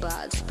laser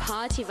buds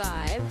party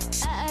vibe.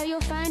 Uh-oh,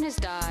 your phone has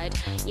died.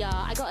 Yeah,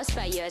 I got a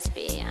spare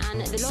USB,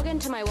 and the login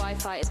to my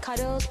Wi-Fi is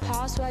Cuddles,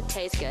 password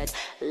tastes good,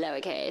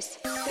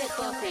 lowercase. Bit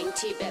bopping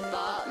to bit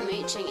bop,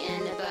 mooching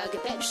in a burger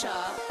bip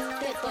shop.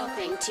 Bit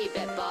bopping to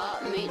bit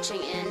bop,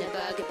 mooching in a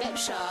burger bip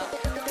shop.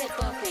 Bit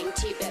bopping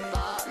to bit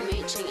bop,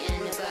 mooching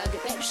in a burger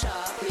bip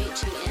shop.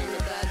 Mooching in a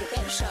burger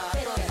bip shop.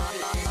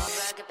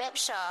 Burger bip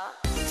shop.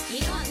 You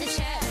don't want the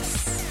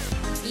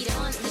chips, you don't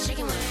want the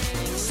chicken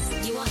wings,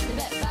 you want the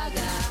bit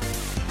burger,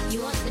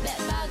 you want the bit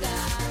burger,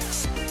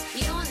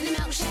 you don't want the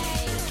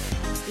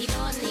milkshake, you don't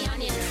want the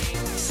onion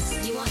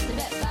rings, you want the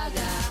bit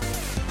burger,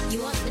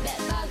 you want the bit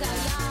burger,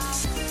 yeah.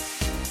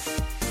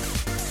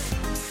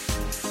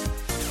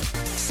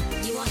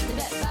 You want the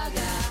bit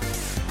burger,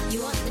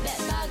 you want the bit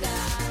burger,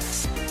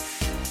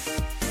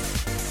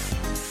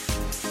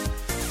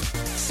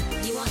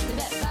 you want the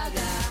bit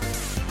burger,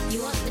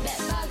 you want the bit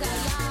burger, yeah.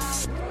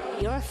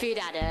 You're a food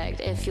addict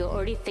if you're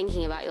already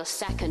thinking about your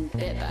second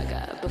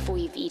Bitburger before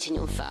you've eaten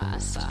your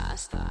first.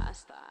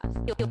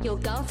 Your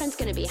girlfriend's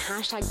gonna be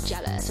hashtag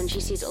jealous when she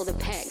sees all the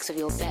pics of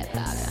your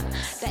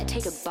Bitburger. Better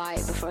take a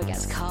bite before it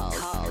gets cold.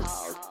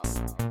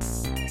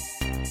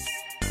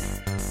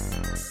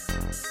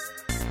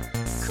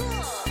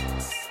 Cool.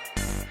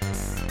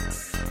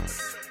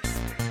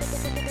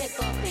 Bit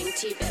bopping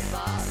to bit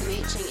bop,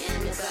 mooching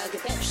in a burger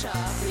bip shop,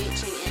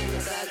 mooching in a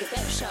burger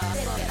bip shop.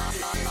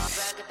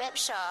 Burger bip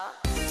shop.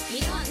 You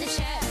don't want the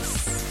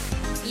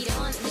chips, you don't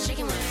want the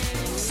chicken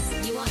wings,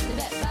 you want the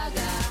bit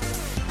burger,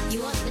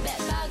 you want the bit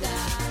burger,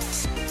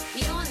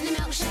 you don't want the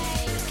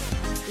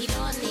milkshake, you don't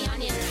want the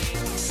onion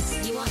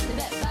rings, you want the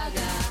bit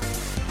burger,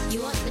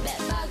 you want the bit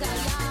burger,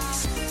 yeah.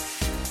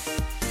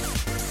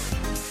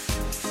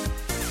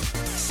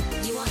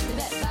 You want the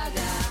bit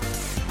burger,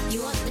 you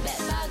want the bit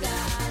burger,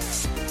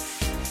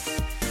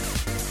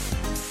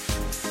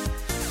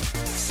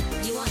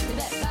 you want the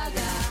bit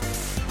burger,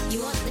 you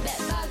want the bit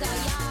burger,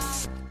 yeah.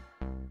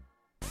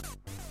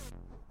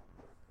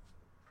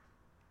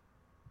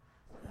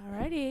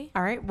 Alrighty.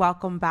 All right,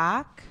 welcome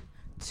back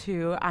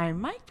to I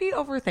Might Be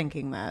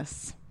Overthinking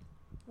This.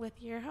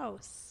 With your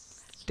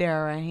hosts,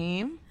 Dara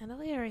Rahim. and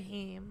Aaliyah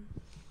Rahim.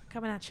 We're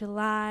coming at you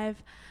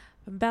live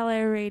from Bel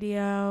Air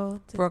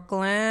Radio. It's a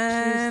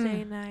Brooklyn.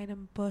 Tuesday night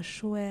in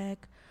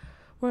Bushwick.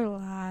 We're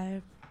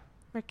live.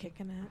 We're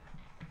kicking it.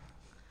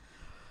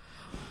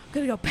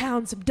 Gonna go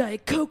pound some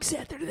Diet Cokes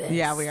after this.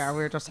 Yeah, we are.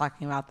 We were just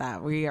talking about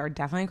that. We are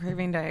definitely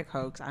craving Diet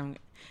Cokes. I'm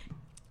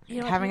You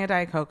know what, having a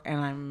Diet Coke and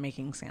I'm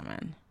making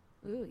salmon.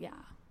 Ooh, yeah.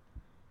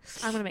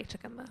 I'm gonna make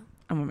chicken though.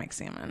 I'm going to make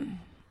salmon.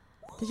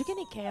 Did you get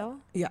any kale?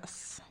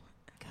 Yes.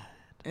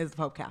 Good. Is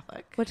Pope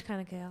Catholic. Which kind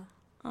of kale?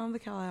 The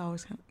kale I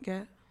always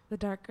get. The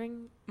dark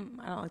green? I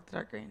don't like the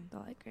dark green. The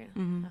light green?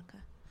 Mhm.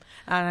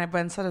 Okay. But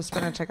instead of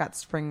spinach, I got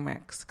spring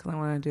mix because I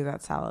want to do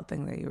that salad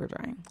thing that you were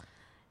doing.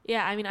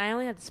 Yeah, I mean, I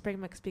only had the spring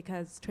mix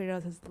because Trader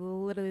Joe's has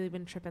literally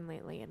been tripping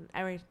lately, and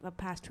the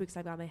past 2 weeks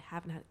I've gone, they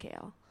haven't had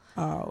kale.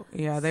 Oh,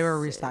 yeah. They were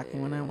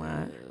restocking when I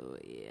went. Oh,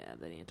 yeah,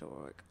 they need to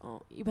work.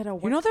 Oh, you better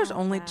work. You know, there's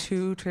on only that.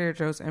 2 Trader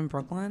Joe's in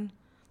Brooklyn.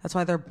 That's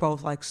why they're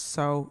both like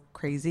so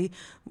crazy.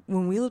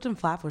 When we lived in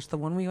Flatbush, the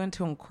one we went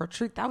to on Court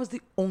Street, that was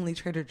the only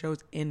Trader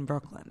Joe's in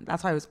Brooklyn.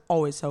 That's why it was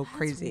always so That's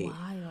crazy.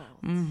 wild.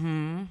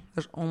 Mm-hmm.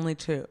 There's only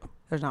 2.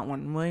 There's not one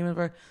in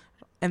Williamsburg.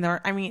 And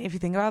there, I mean, if you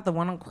think about it, the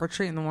one on Court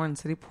Street and the one in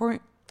City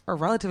Point are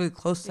relatively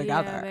close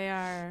together. Yeah, they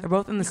are. They're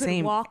both in the You could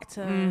same. walk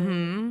to.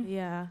 Mhm.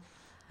 Yeah.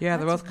 Yeah,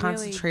 they're That's both really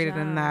concentrated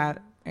in that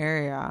dumb.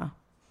 area,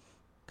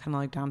 kind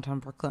of like downtown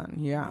Brooklyn.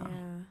 Yeah.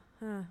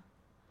 Huh.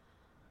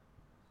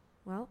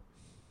 Well,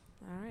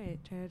 all right,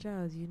 Trader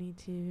Joe's, you need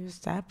to.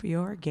 Step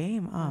your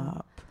game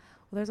up.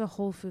 Well, there's a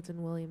Whole Foods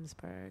in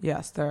Williamsburg.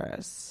 Yes, there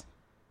is.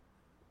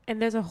 And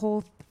there's a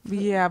whole...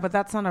 Yeah, but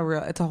that's not a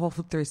real... It's a Whole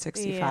Food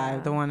 365, Yeah.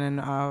 the one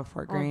in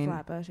Fort Greene.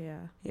 Flatbush, yeah.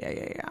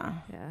 Yeah.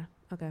 Yeah,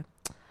 okay.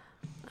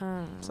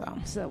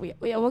 So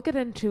we'll get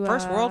into...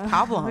 first world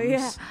problems.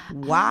 Yeah.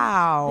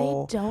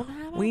 Wow. They don't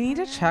have We need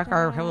to check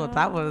our privilege.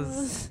 That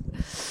was...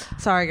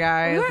 Sorry,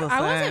 guys. Listen.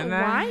 I wasn't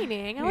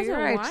whining. I wasn't You're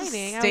right, whining. just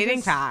stating I was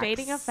just facts.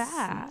 stating a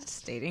fact.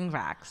 Stating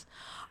facts.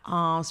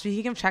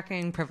 Speaking of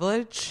checking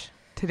privilege,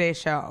 today's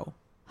show.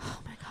 Oh,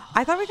 my God.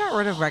 I thought we got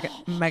rid of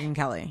Megyn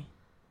Kelly.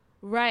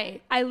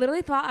 Right. I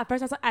literally thought at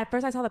first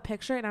I saw the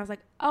picture and I was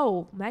like,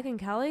 "Oh, Megyn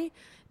Kelly?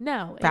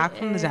 No, Back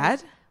from the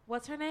dead?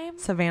 What's her name?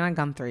 Savannah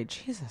Guthrie.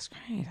 Jesus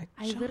Christ.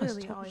 I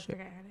literally always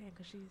forget her name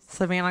because she's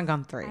Savannah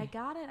Guthrie. I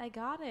got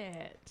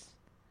it.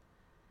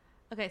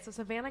 Okay, so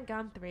Savannah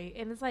Guthrie,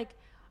 and it's like,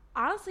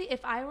 honestly,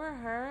 if I were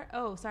her,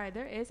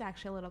 there is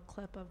actually a little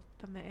clip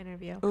from the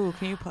interview. Ooh,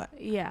 can you put?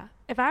 Yeah,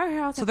 if I were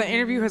her, I was So the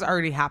interview has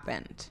already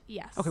happened.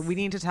 Yes. Okay, we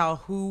need to tell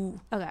who.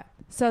 Okay,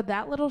 so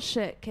that little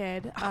shit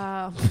kid,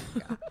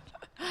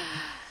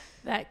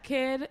 that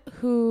kid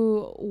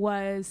who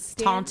was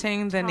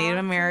Taunting the Native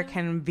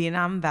American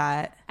Vietnam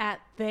vet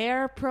at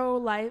their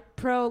pro-life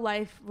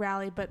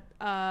rally, but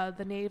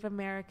the Native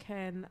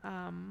American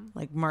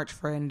like March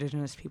for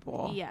Indigenous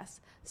People. Yes.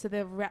 So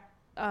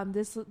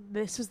this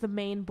was the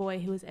main boy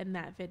who was in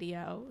that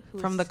video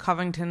From the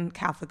Covington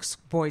Catholic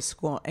Boys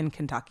School in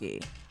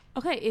Kentucky.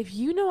 Okay, if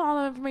you know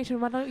all the information,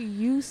 why don't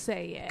you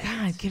say it?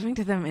 God, giving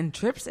to them in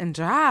drips and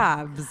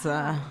drabs.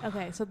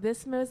 Okay, so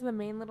this was the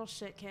main little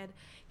shit kid.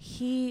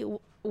 He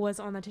was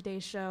on the Today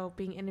Show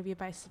being interviewed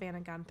by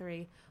Savannah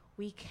Guthrie.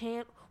 We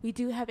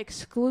do have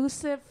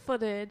exclusive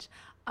footage.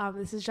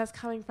 This is just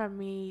coming from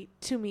me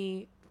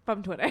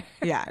from Twitter.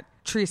 Yeah,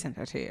 Tree sent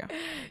it to you.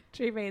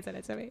 Tree May sent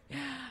it to me.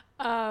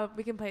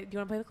 We can play. Do you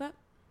want to play the clip?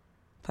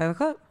 Play the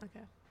clip.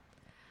 Okay.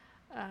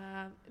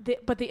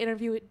 But the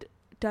interview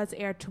does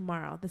air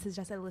tomorrow. This is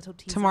just a little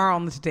teaser. Tomorrow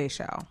on the Today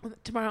Show.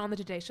 Tomorrow on the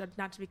Today Show,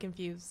 not to be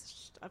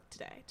confused of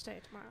today.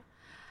 Tomorrow.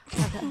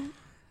 Okay.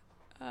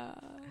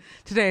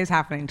 Today is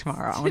happening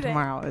tomorrow. Today.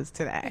 Tomorrow is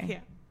today.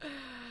 Yeah.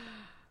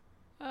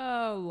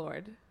 Oh,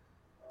 Lord.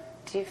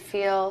 Do you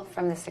feel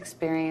from this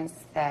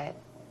experience that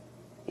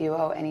you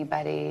owe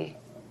anybody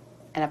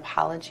an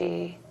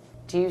apology?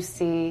 Do you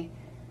see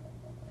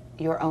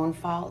your own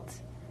fault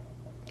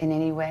in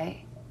any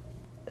way?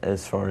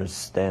 As far as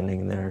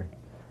standing there,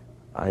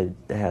 I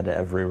had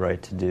every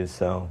right to do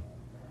so.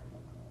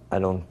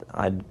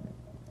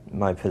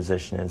 My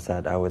position is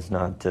that I was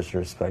not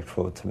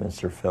disrespectful to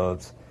Mr.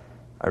 Phillips.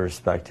 I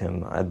respect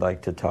him. I'd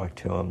like to talk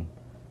to him.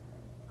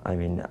 I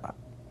mean,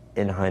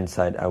 in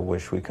hindsight, I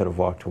wish we could have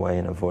walked away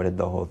and avoided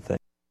the whole thing.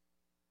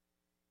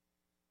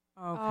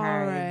 Okay,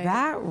 right.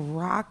 that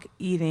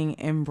rock-eating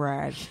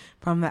inbred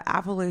from the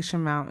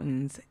Appalachian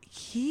Mountains,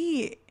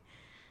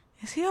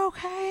 is he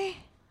okay?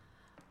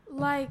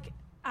 Like,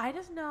 I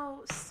just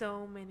know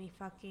so many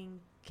fucking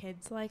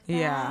kids like that.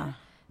 Yeah.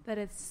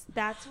 That's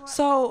what.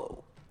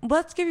 So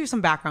let's give you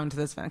some background to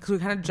this event because we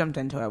kind of jumped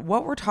into it.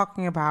 What we're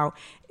talking about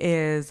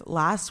is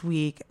last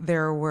week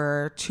there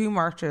were 2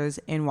 marches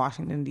in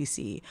Washington,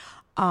 D.C.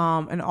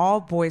 An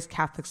all-boys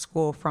Catholic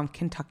school from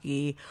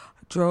Kentucky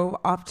drove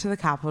up to the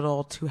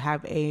Capitol to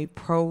have a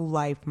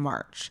pro-life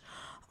march.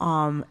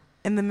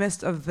 In the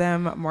midst of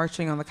them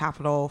marching on the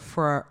Capitol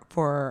for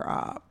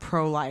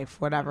pro-life,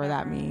 whatever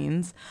that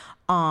means,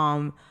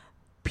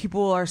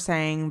 people are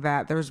saying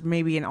that there's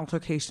maybe an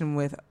altercation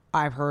with,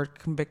 I've heard,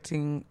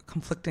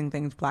 conflicting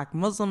things, Black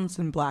Muslims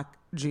and Black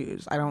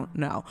Jews. I don't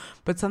know.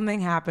 But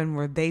something happened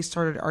where they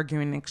started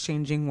arguing and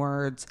exchanging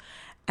words.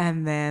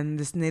 And then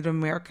this Native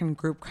American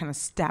group kind of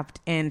stepped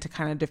in to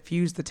kind of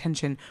diffuse the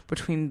tension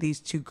between these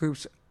 2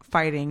 groups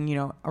fighting,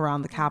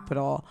 around the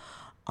Capitol.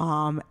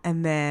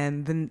 And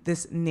then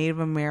this Native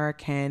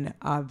American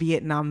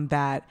Vietnam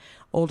vet,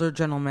 older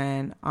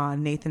gentleman,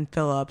 Nathan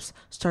Phillips,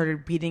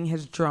 started beating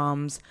his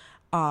drums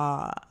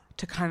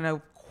to kind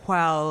of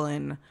quell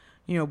and,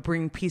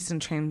 bring peace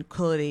and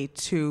tranquility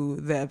to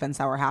the events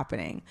that were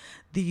happening.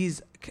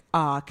 These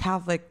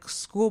Catholic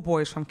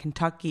schoolboys from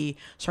Kentucky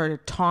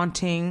started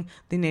taunting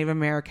the Native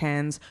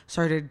Americans,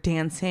 started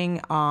dancing,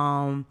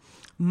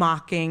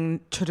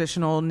 mocking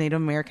traditional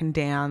Native American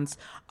dance,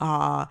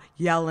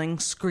 yelling,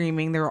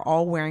 screaming. They were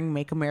all wearing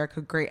Make America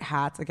Great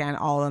hats. Again,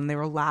 all of them. They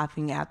were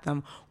laughing at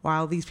them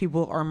while these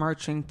people are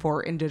marching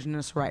for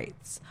indigenous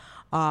rights.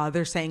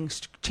 They're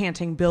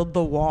chanting, build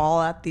the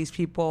wall at these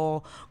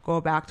people,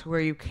 go back to where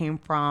you came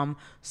from.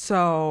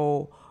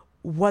 So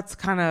what's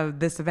kind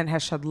of this event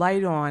has shed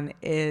light on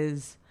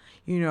is,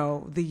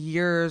 the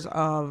years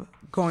of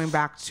going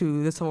back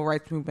to the civil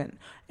rights movement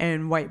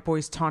and white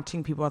boys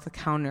taunting people at the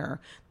counter,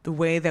 the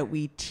way that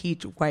we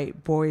teach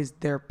white boys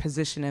their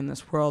position in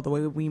this world, the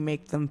way we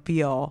make them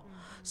feel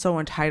so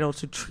entitled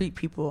to treat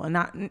people and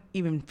not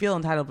even feel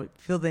entitled, but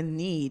feel the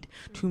need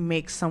to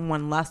make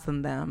someone less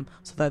than them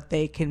so that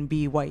they can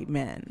be white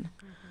men.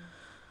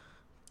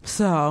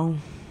 So,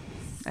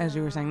 as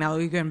you were saying, now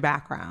you get in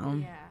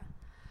background. Yeah.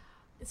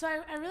 So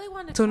I really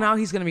wanted to So talk- now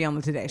he's going to be on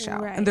the Today Show,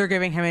 Right. and they're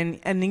giving him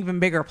an even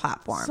bigger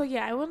platform. So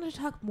yeah, I wanted to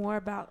talk more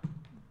about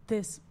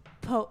this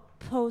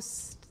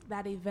post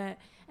that event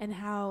and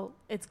how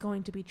it's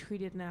going to be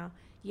treated now.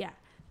 Yeah,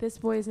 this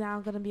boy is now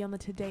going to be on the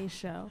Today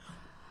Show.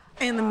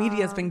 And the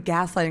media has been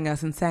gaslighting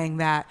us and saying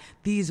that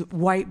these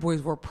white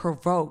boys were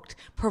provoked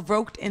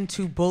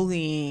into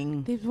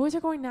bullying. These boys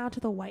are going now to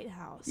the White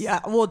House. Yeah,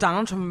 well,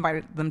 Donald Trump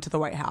invited them to the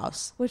White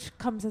House. Which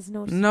comes as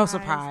no surprise. No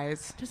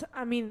surprise. Just,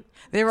 I mean,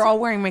 They were all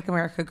wearing Make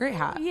America Great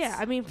hats. yeah,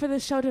 I mean, for the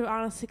show to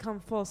honestly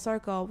come full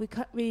circle,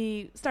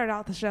 we started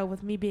out the show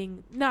with me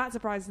being not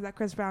surprised that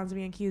Chris Brown's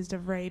being accused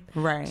of rape.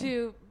 Right.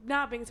 To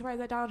not being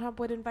surprised that Donald Trump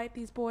would invite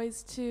these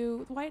boys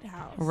to the White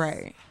House.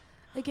 Right.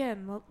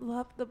 Again,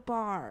 love the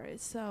bar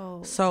is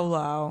so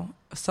low.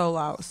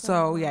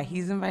 So yeah,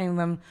 he's inviting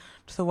them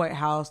to the White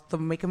House. The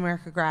Make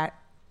America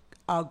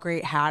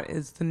Great hat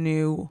is the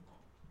new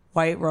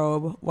white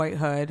robe, white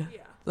hood,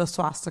 the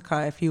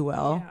swastika, if you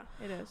will.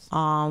 Yeah, it is.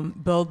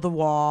 Build the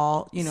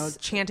wall.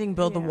 Chanting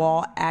 "Build the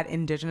wall" at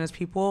Indigenous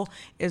people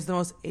is the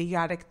most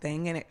idiotic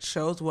thing, and it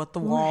shows what the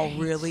wall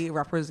really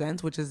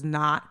represents, which is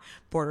not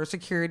border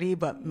security,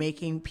 but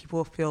making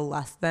people feel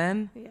less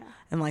than. Yeah.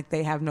 And like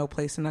they have no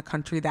place in a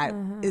country that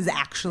is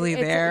actually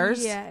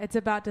theirs. It's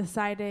about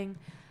deciding.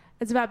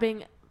 It's about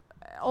being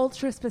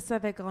ultra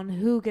specific on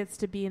who gets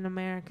to be an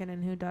American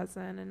and who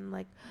doesn't, and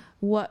like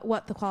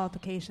what the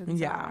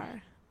qualifications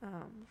are.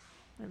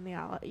 And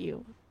yeah, I'll let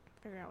you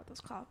figure out what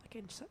those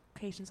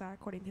qualifications are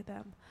according to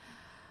them.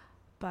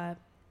 But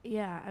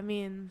yeah, I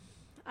mean,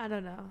 I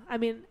don't know. I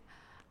mean,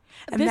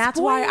 and that's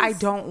why I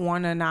don't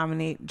want to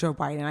nominate Joe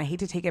Biden. I hate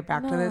to take it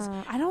back to this.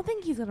 I don't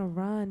think he's gonna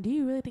run. Do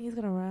you really think he's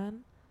gonna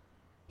run?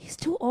 He's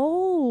too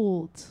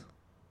old.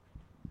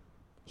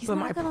 But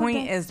my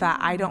point is that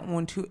I don't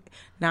want to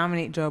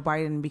nominate Joe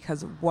Biden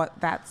because of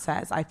what that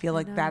says. I feel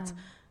like that's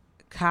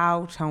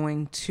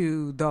kowtowing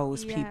to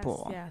those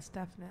people. Yes,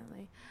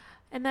 definitely.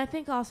 And I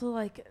think also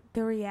like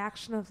the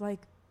reaction of like,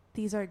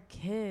 these are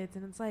kids,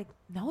 and it's like,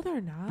 no,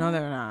 they're not. No,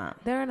 they're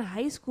not. They're in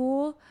high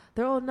school.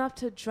 They're old enough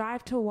to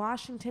drive to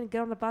Washington,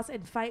 get on the bus,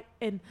 and fight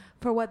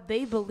for what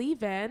they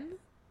believe in.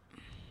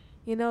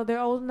 They're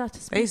old enough to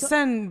speak. They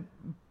send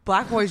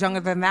black boys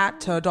younger than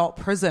that to adult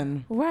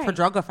prison for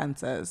drug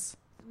offenses.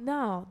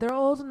 No, they're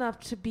old enough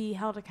to be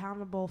held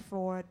accountable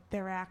for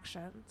their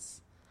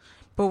actions.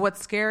 But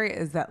what's scary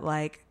is that,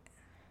 like,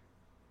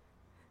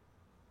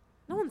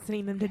 no one's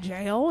sending them to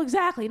jail.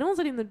 Exactly. No one's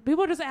sending them.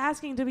 People are just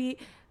asking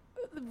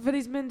for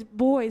these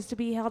boys to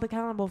be held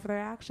accountable for their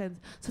actions.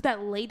 So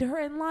that later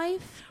in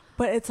life.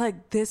 But it's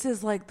like, this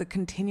is like the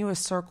continuous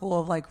circle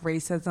of like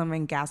racism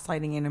and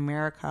gaslighting in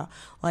America.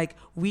 Like,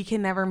 we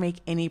can never make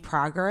any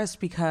progress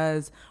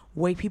because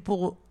white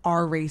people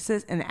are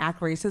racist and act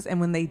racist. And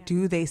when they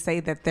do, they say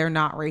that they're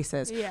not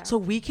racist. Yeah. So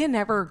we can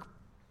never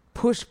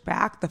push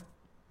back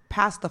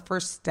past the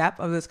first step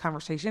of this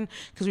conversation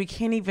because we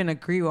can't even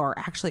agree what we're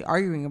actually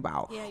arguing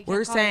about.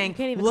 We're saying,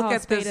 look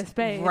at this.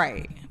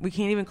 Right. We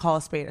can't even call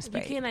a spade a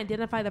spade. You can't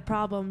identify the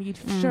problem. You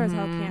sure as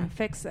hell can't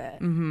fix it.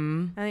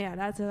 Mm-hmm. And yeah,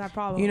 that's that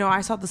problem.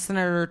 I saw the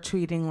senator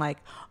tweeting like,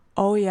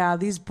 oh yeah,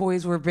 these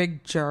boys were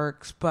big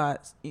jerks,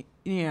 but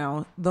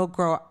they'll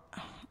grow up,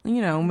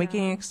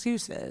 making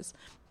excuses.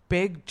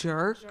 Big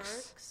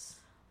jerks?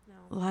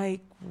 No.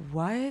 Like,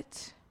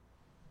 what?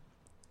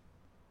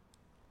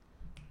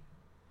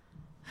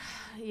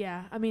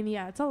 Yeah, I mean,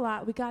 it's a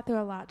lot. We got through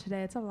a lot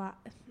today. It's a lot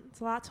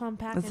to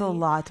unpack. It's a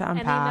lot to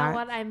unpack. And you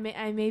know what?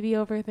 I may be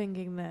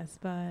overthinking this,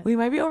 but we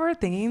might be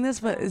overthinking this.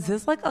 But is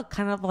this like a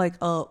kind of like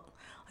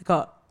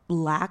a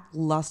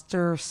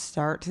lackluster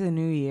start to the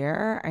new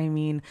year? I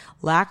mean,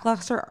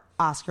 lackluster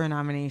Oscar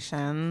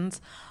nominations.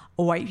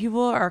 White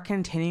people are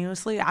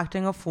continuously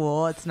acting a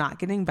fool. It's not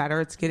getting better.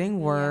 It's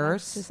getting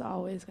worse. It's just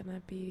always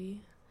gonna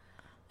be.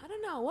 I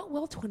don't know. What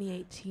will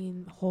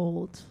 2018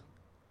 hold?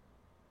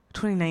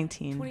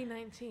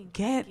 2019.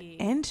 Get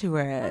into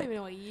it. I don't even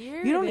know what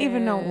year you don't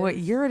even know what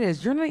year it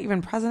is. You're not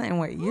even present in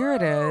what year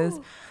it is.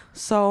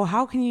 So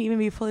how can you even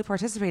be fully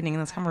participating in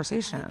this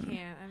conversation? I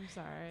can't. I'm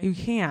sorry. You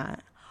can't.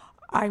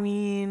 I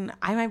mean,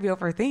 I might be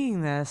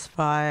overthinking this,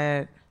 but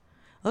it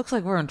looks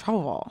like we're in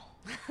trouble.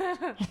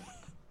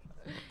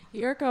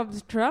 Here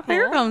comes trouble.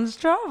 Here comes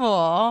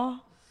trouble.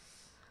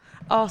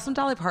 Oh, some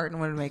Dolly Parton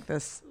would make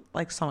this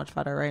like so much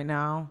better right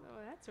now. Oh,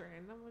 that's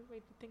random. What made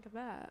you think of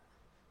that?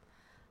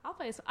 I'll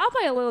play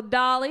a little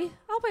Dolly.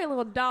 I'll play a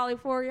little Dolly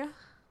for you.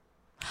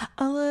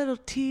 A little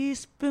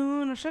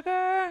teaspoon of sugar.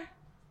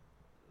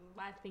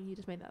 I think you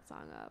just made that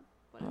song up.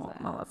 What is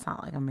that? No, that's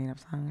not like a made-up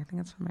song. I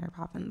think it's from Mary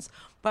Poppins.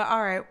 But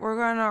all right, we're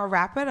gonna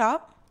wrap it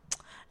up,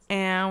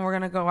 and we're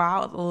gonna go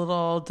out with a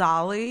little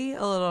Dolly,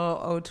 a little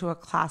ode to a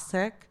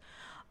classic.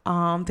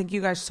 Thank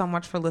you guys so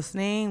much for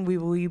listening. We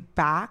will be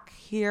back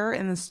here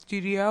in the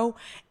studio,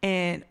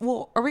 and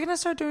are we gonna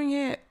start doing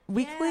it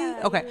weekly?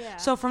 Yeah, Okay. yeah.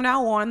 So from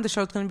now on, the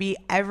show's going to be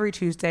every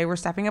Tuesday. We're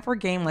stepping up our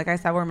game. Like I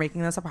said, we're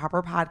making this a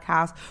proper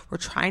podcast. We're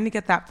trying to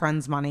get that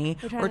Friends money.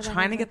 We're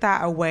trying to get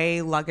that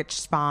away luggage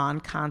spawn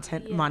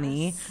content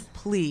money,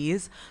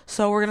 please.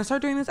 So we're going to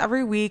start doing this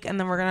every week, and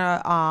then we're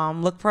going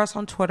to look for us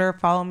on Twitter.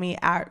 Follow me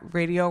at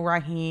Radio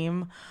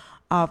Raheem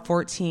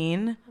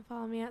 14.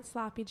 Follow me at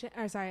Sloppy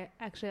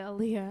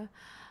Aaliyah.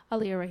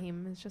 Aaliyah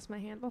Raheem is just my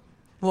handle.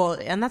 Well,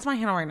 and that's my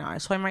handle right now,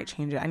 so I might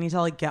change it. I need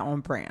to like get on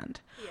brand.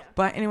 Yeah.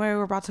 But anyway,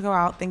 we're about to go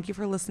out. Thank you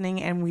for listening,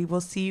 and we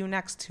will see you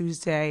next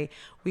Tuesday.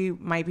 We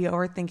might be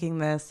overthinking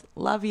this.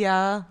 Love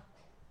ya.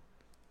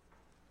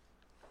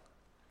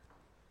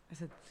 I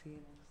said see you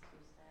next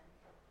Tuesday.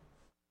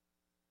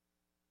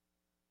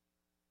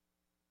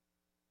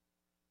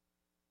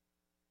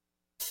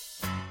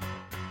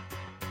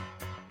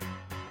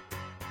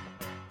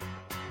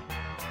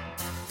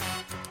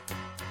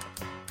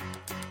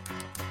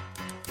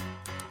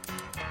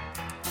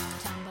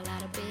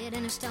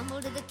 And I stumble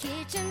to the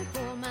kitchen,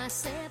 pour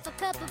myself a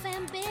cup of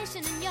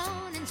ambition and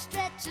yawn and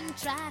stretch and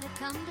try to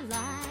come to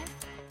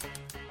life.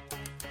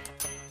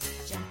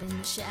 Jump in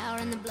the shower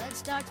and the blood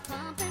starts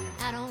pumping.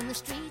 Out on the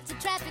streets the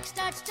traffic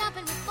starts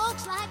jumping with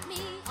folks like me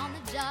on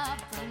the job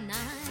from 9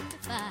 to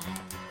 5.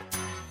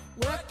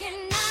 Working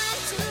 9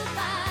 to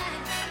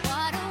 5,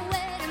 what a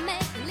way to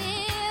make a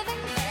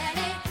living.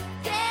 Barely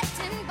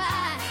getting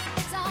by,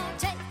 it's all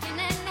taking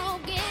and no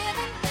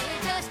giving. They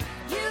just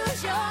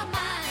use your mind.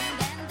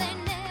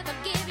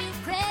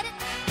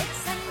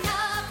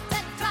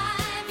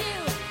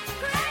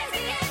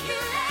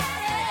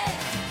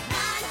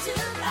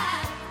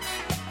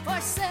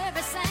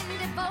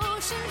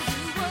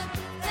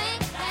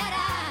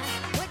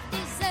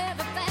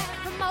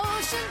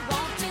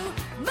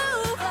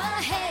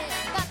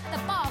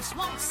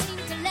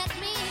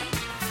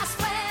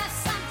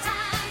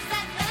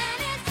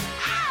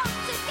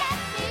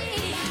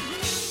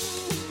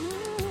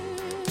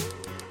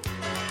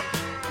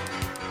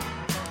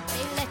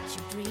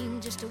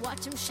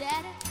 Watch him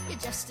shatter. You're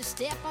just a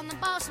step on the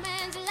boss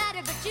man's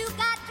ladder, but you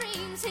got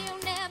dreams he'll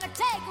never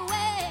take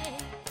away.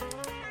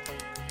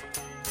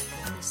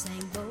 In the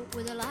same boat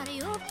with a lot of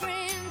your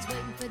friends,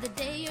 waiting for the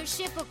day your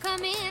ship will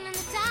come in and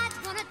the tide's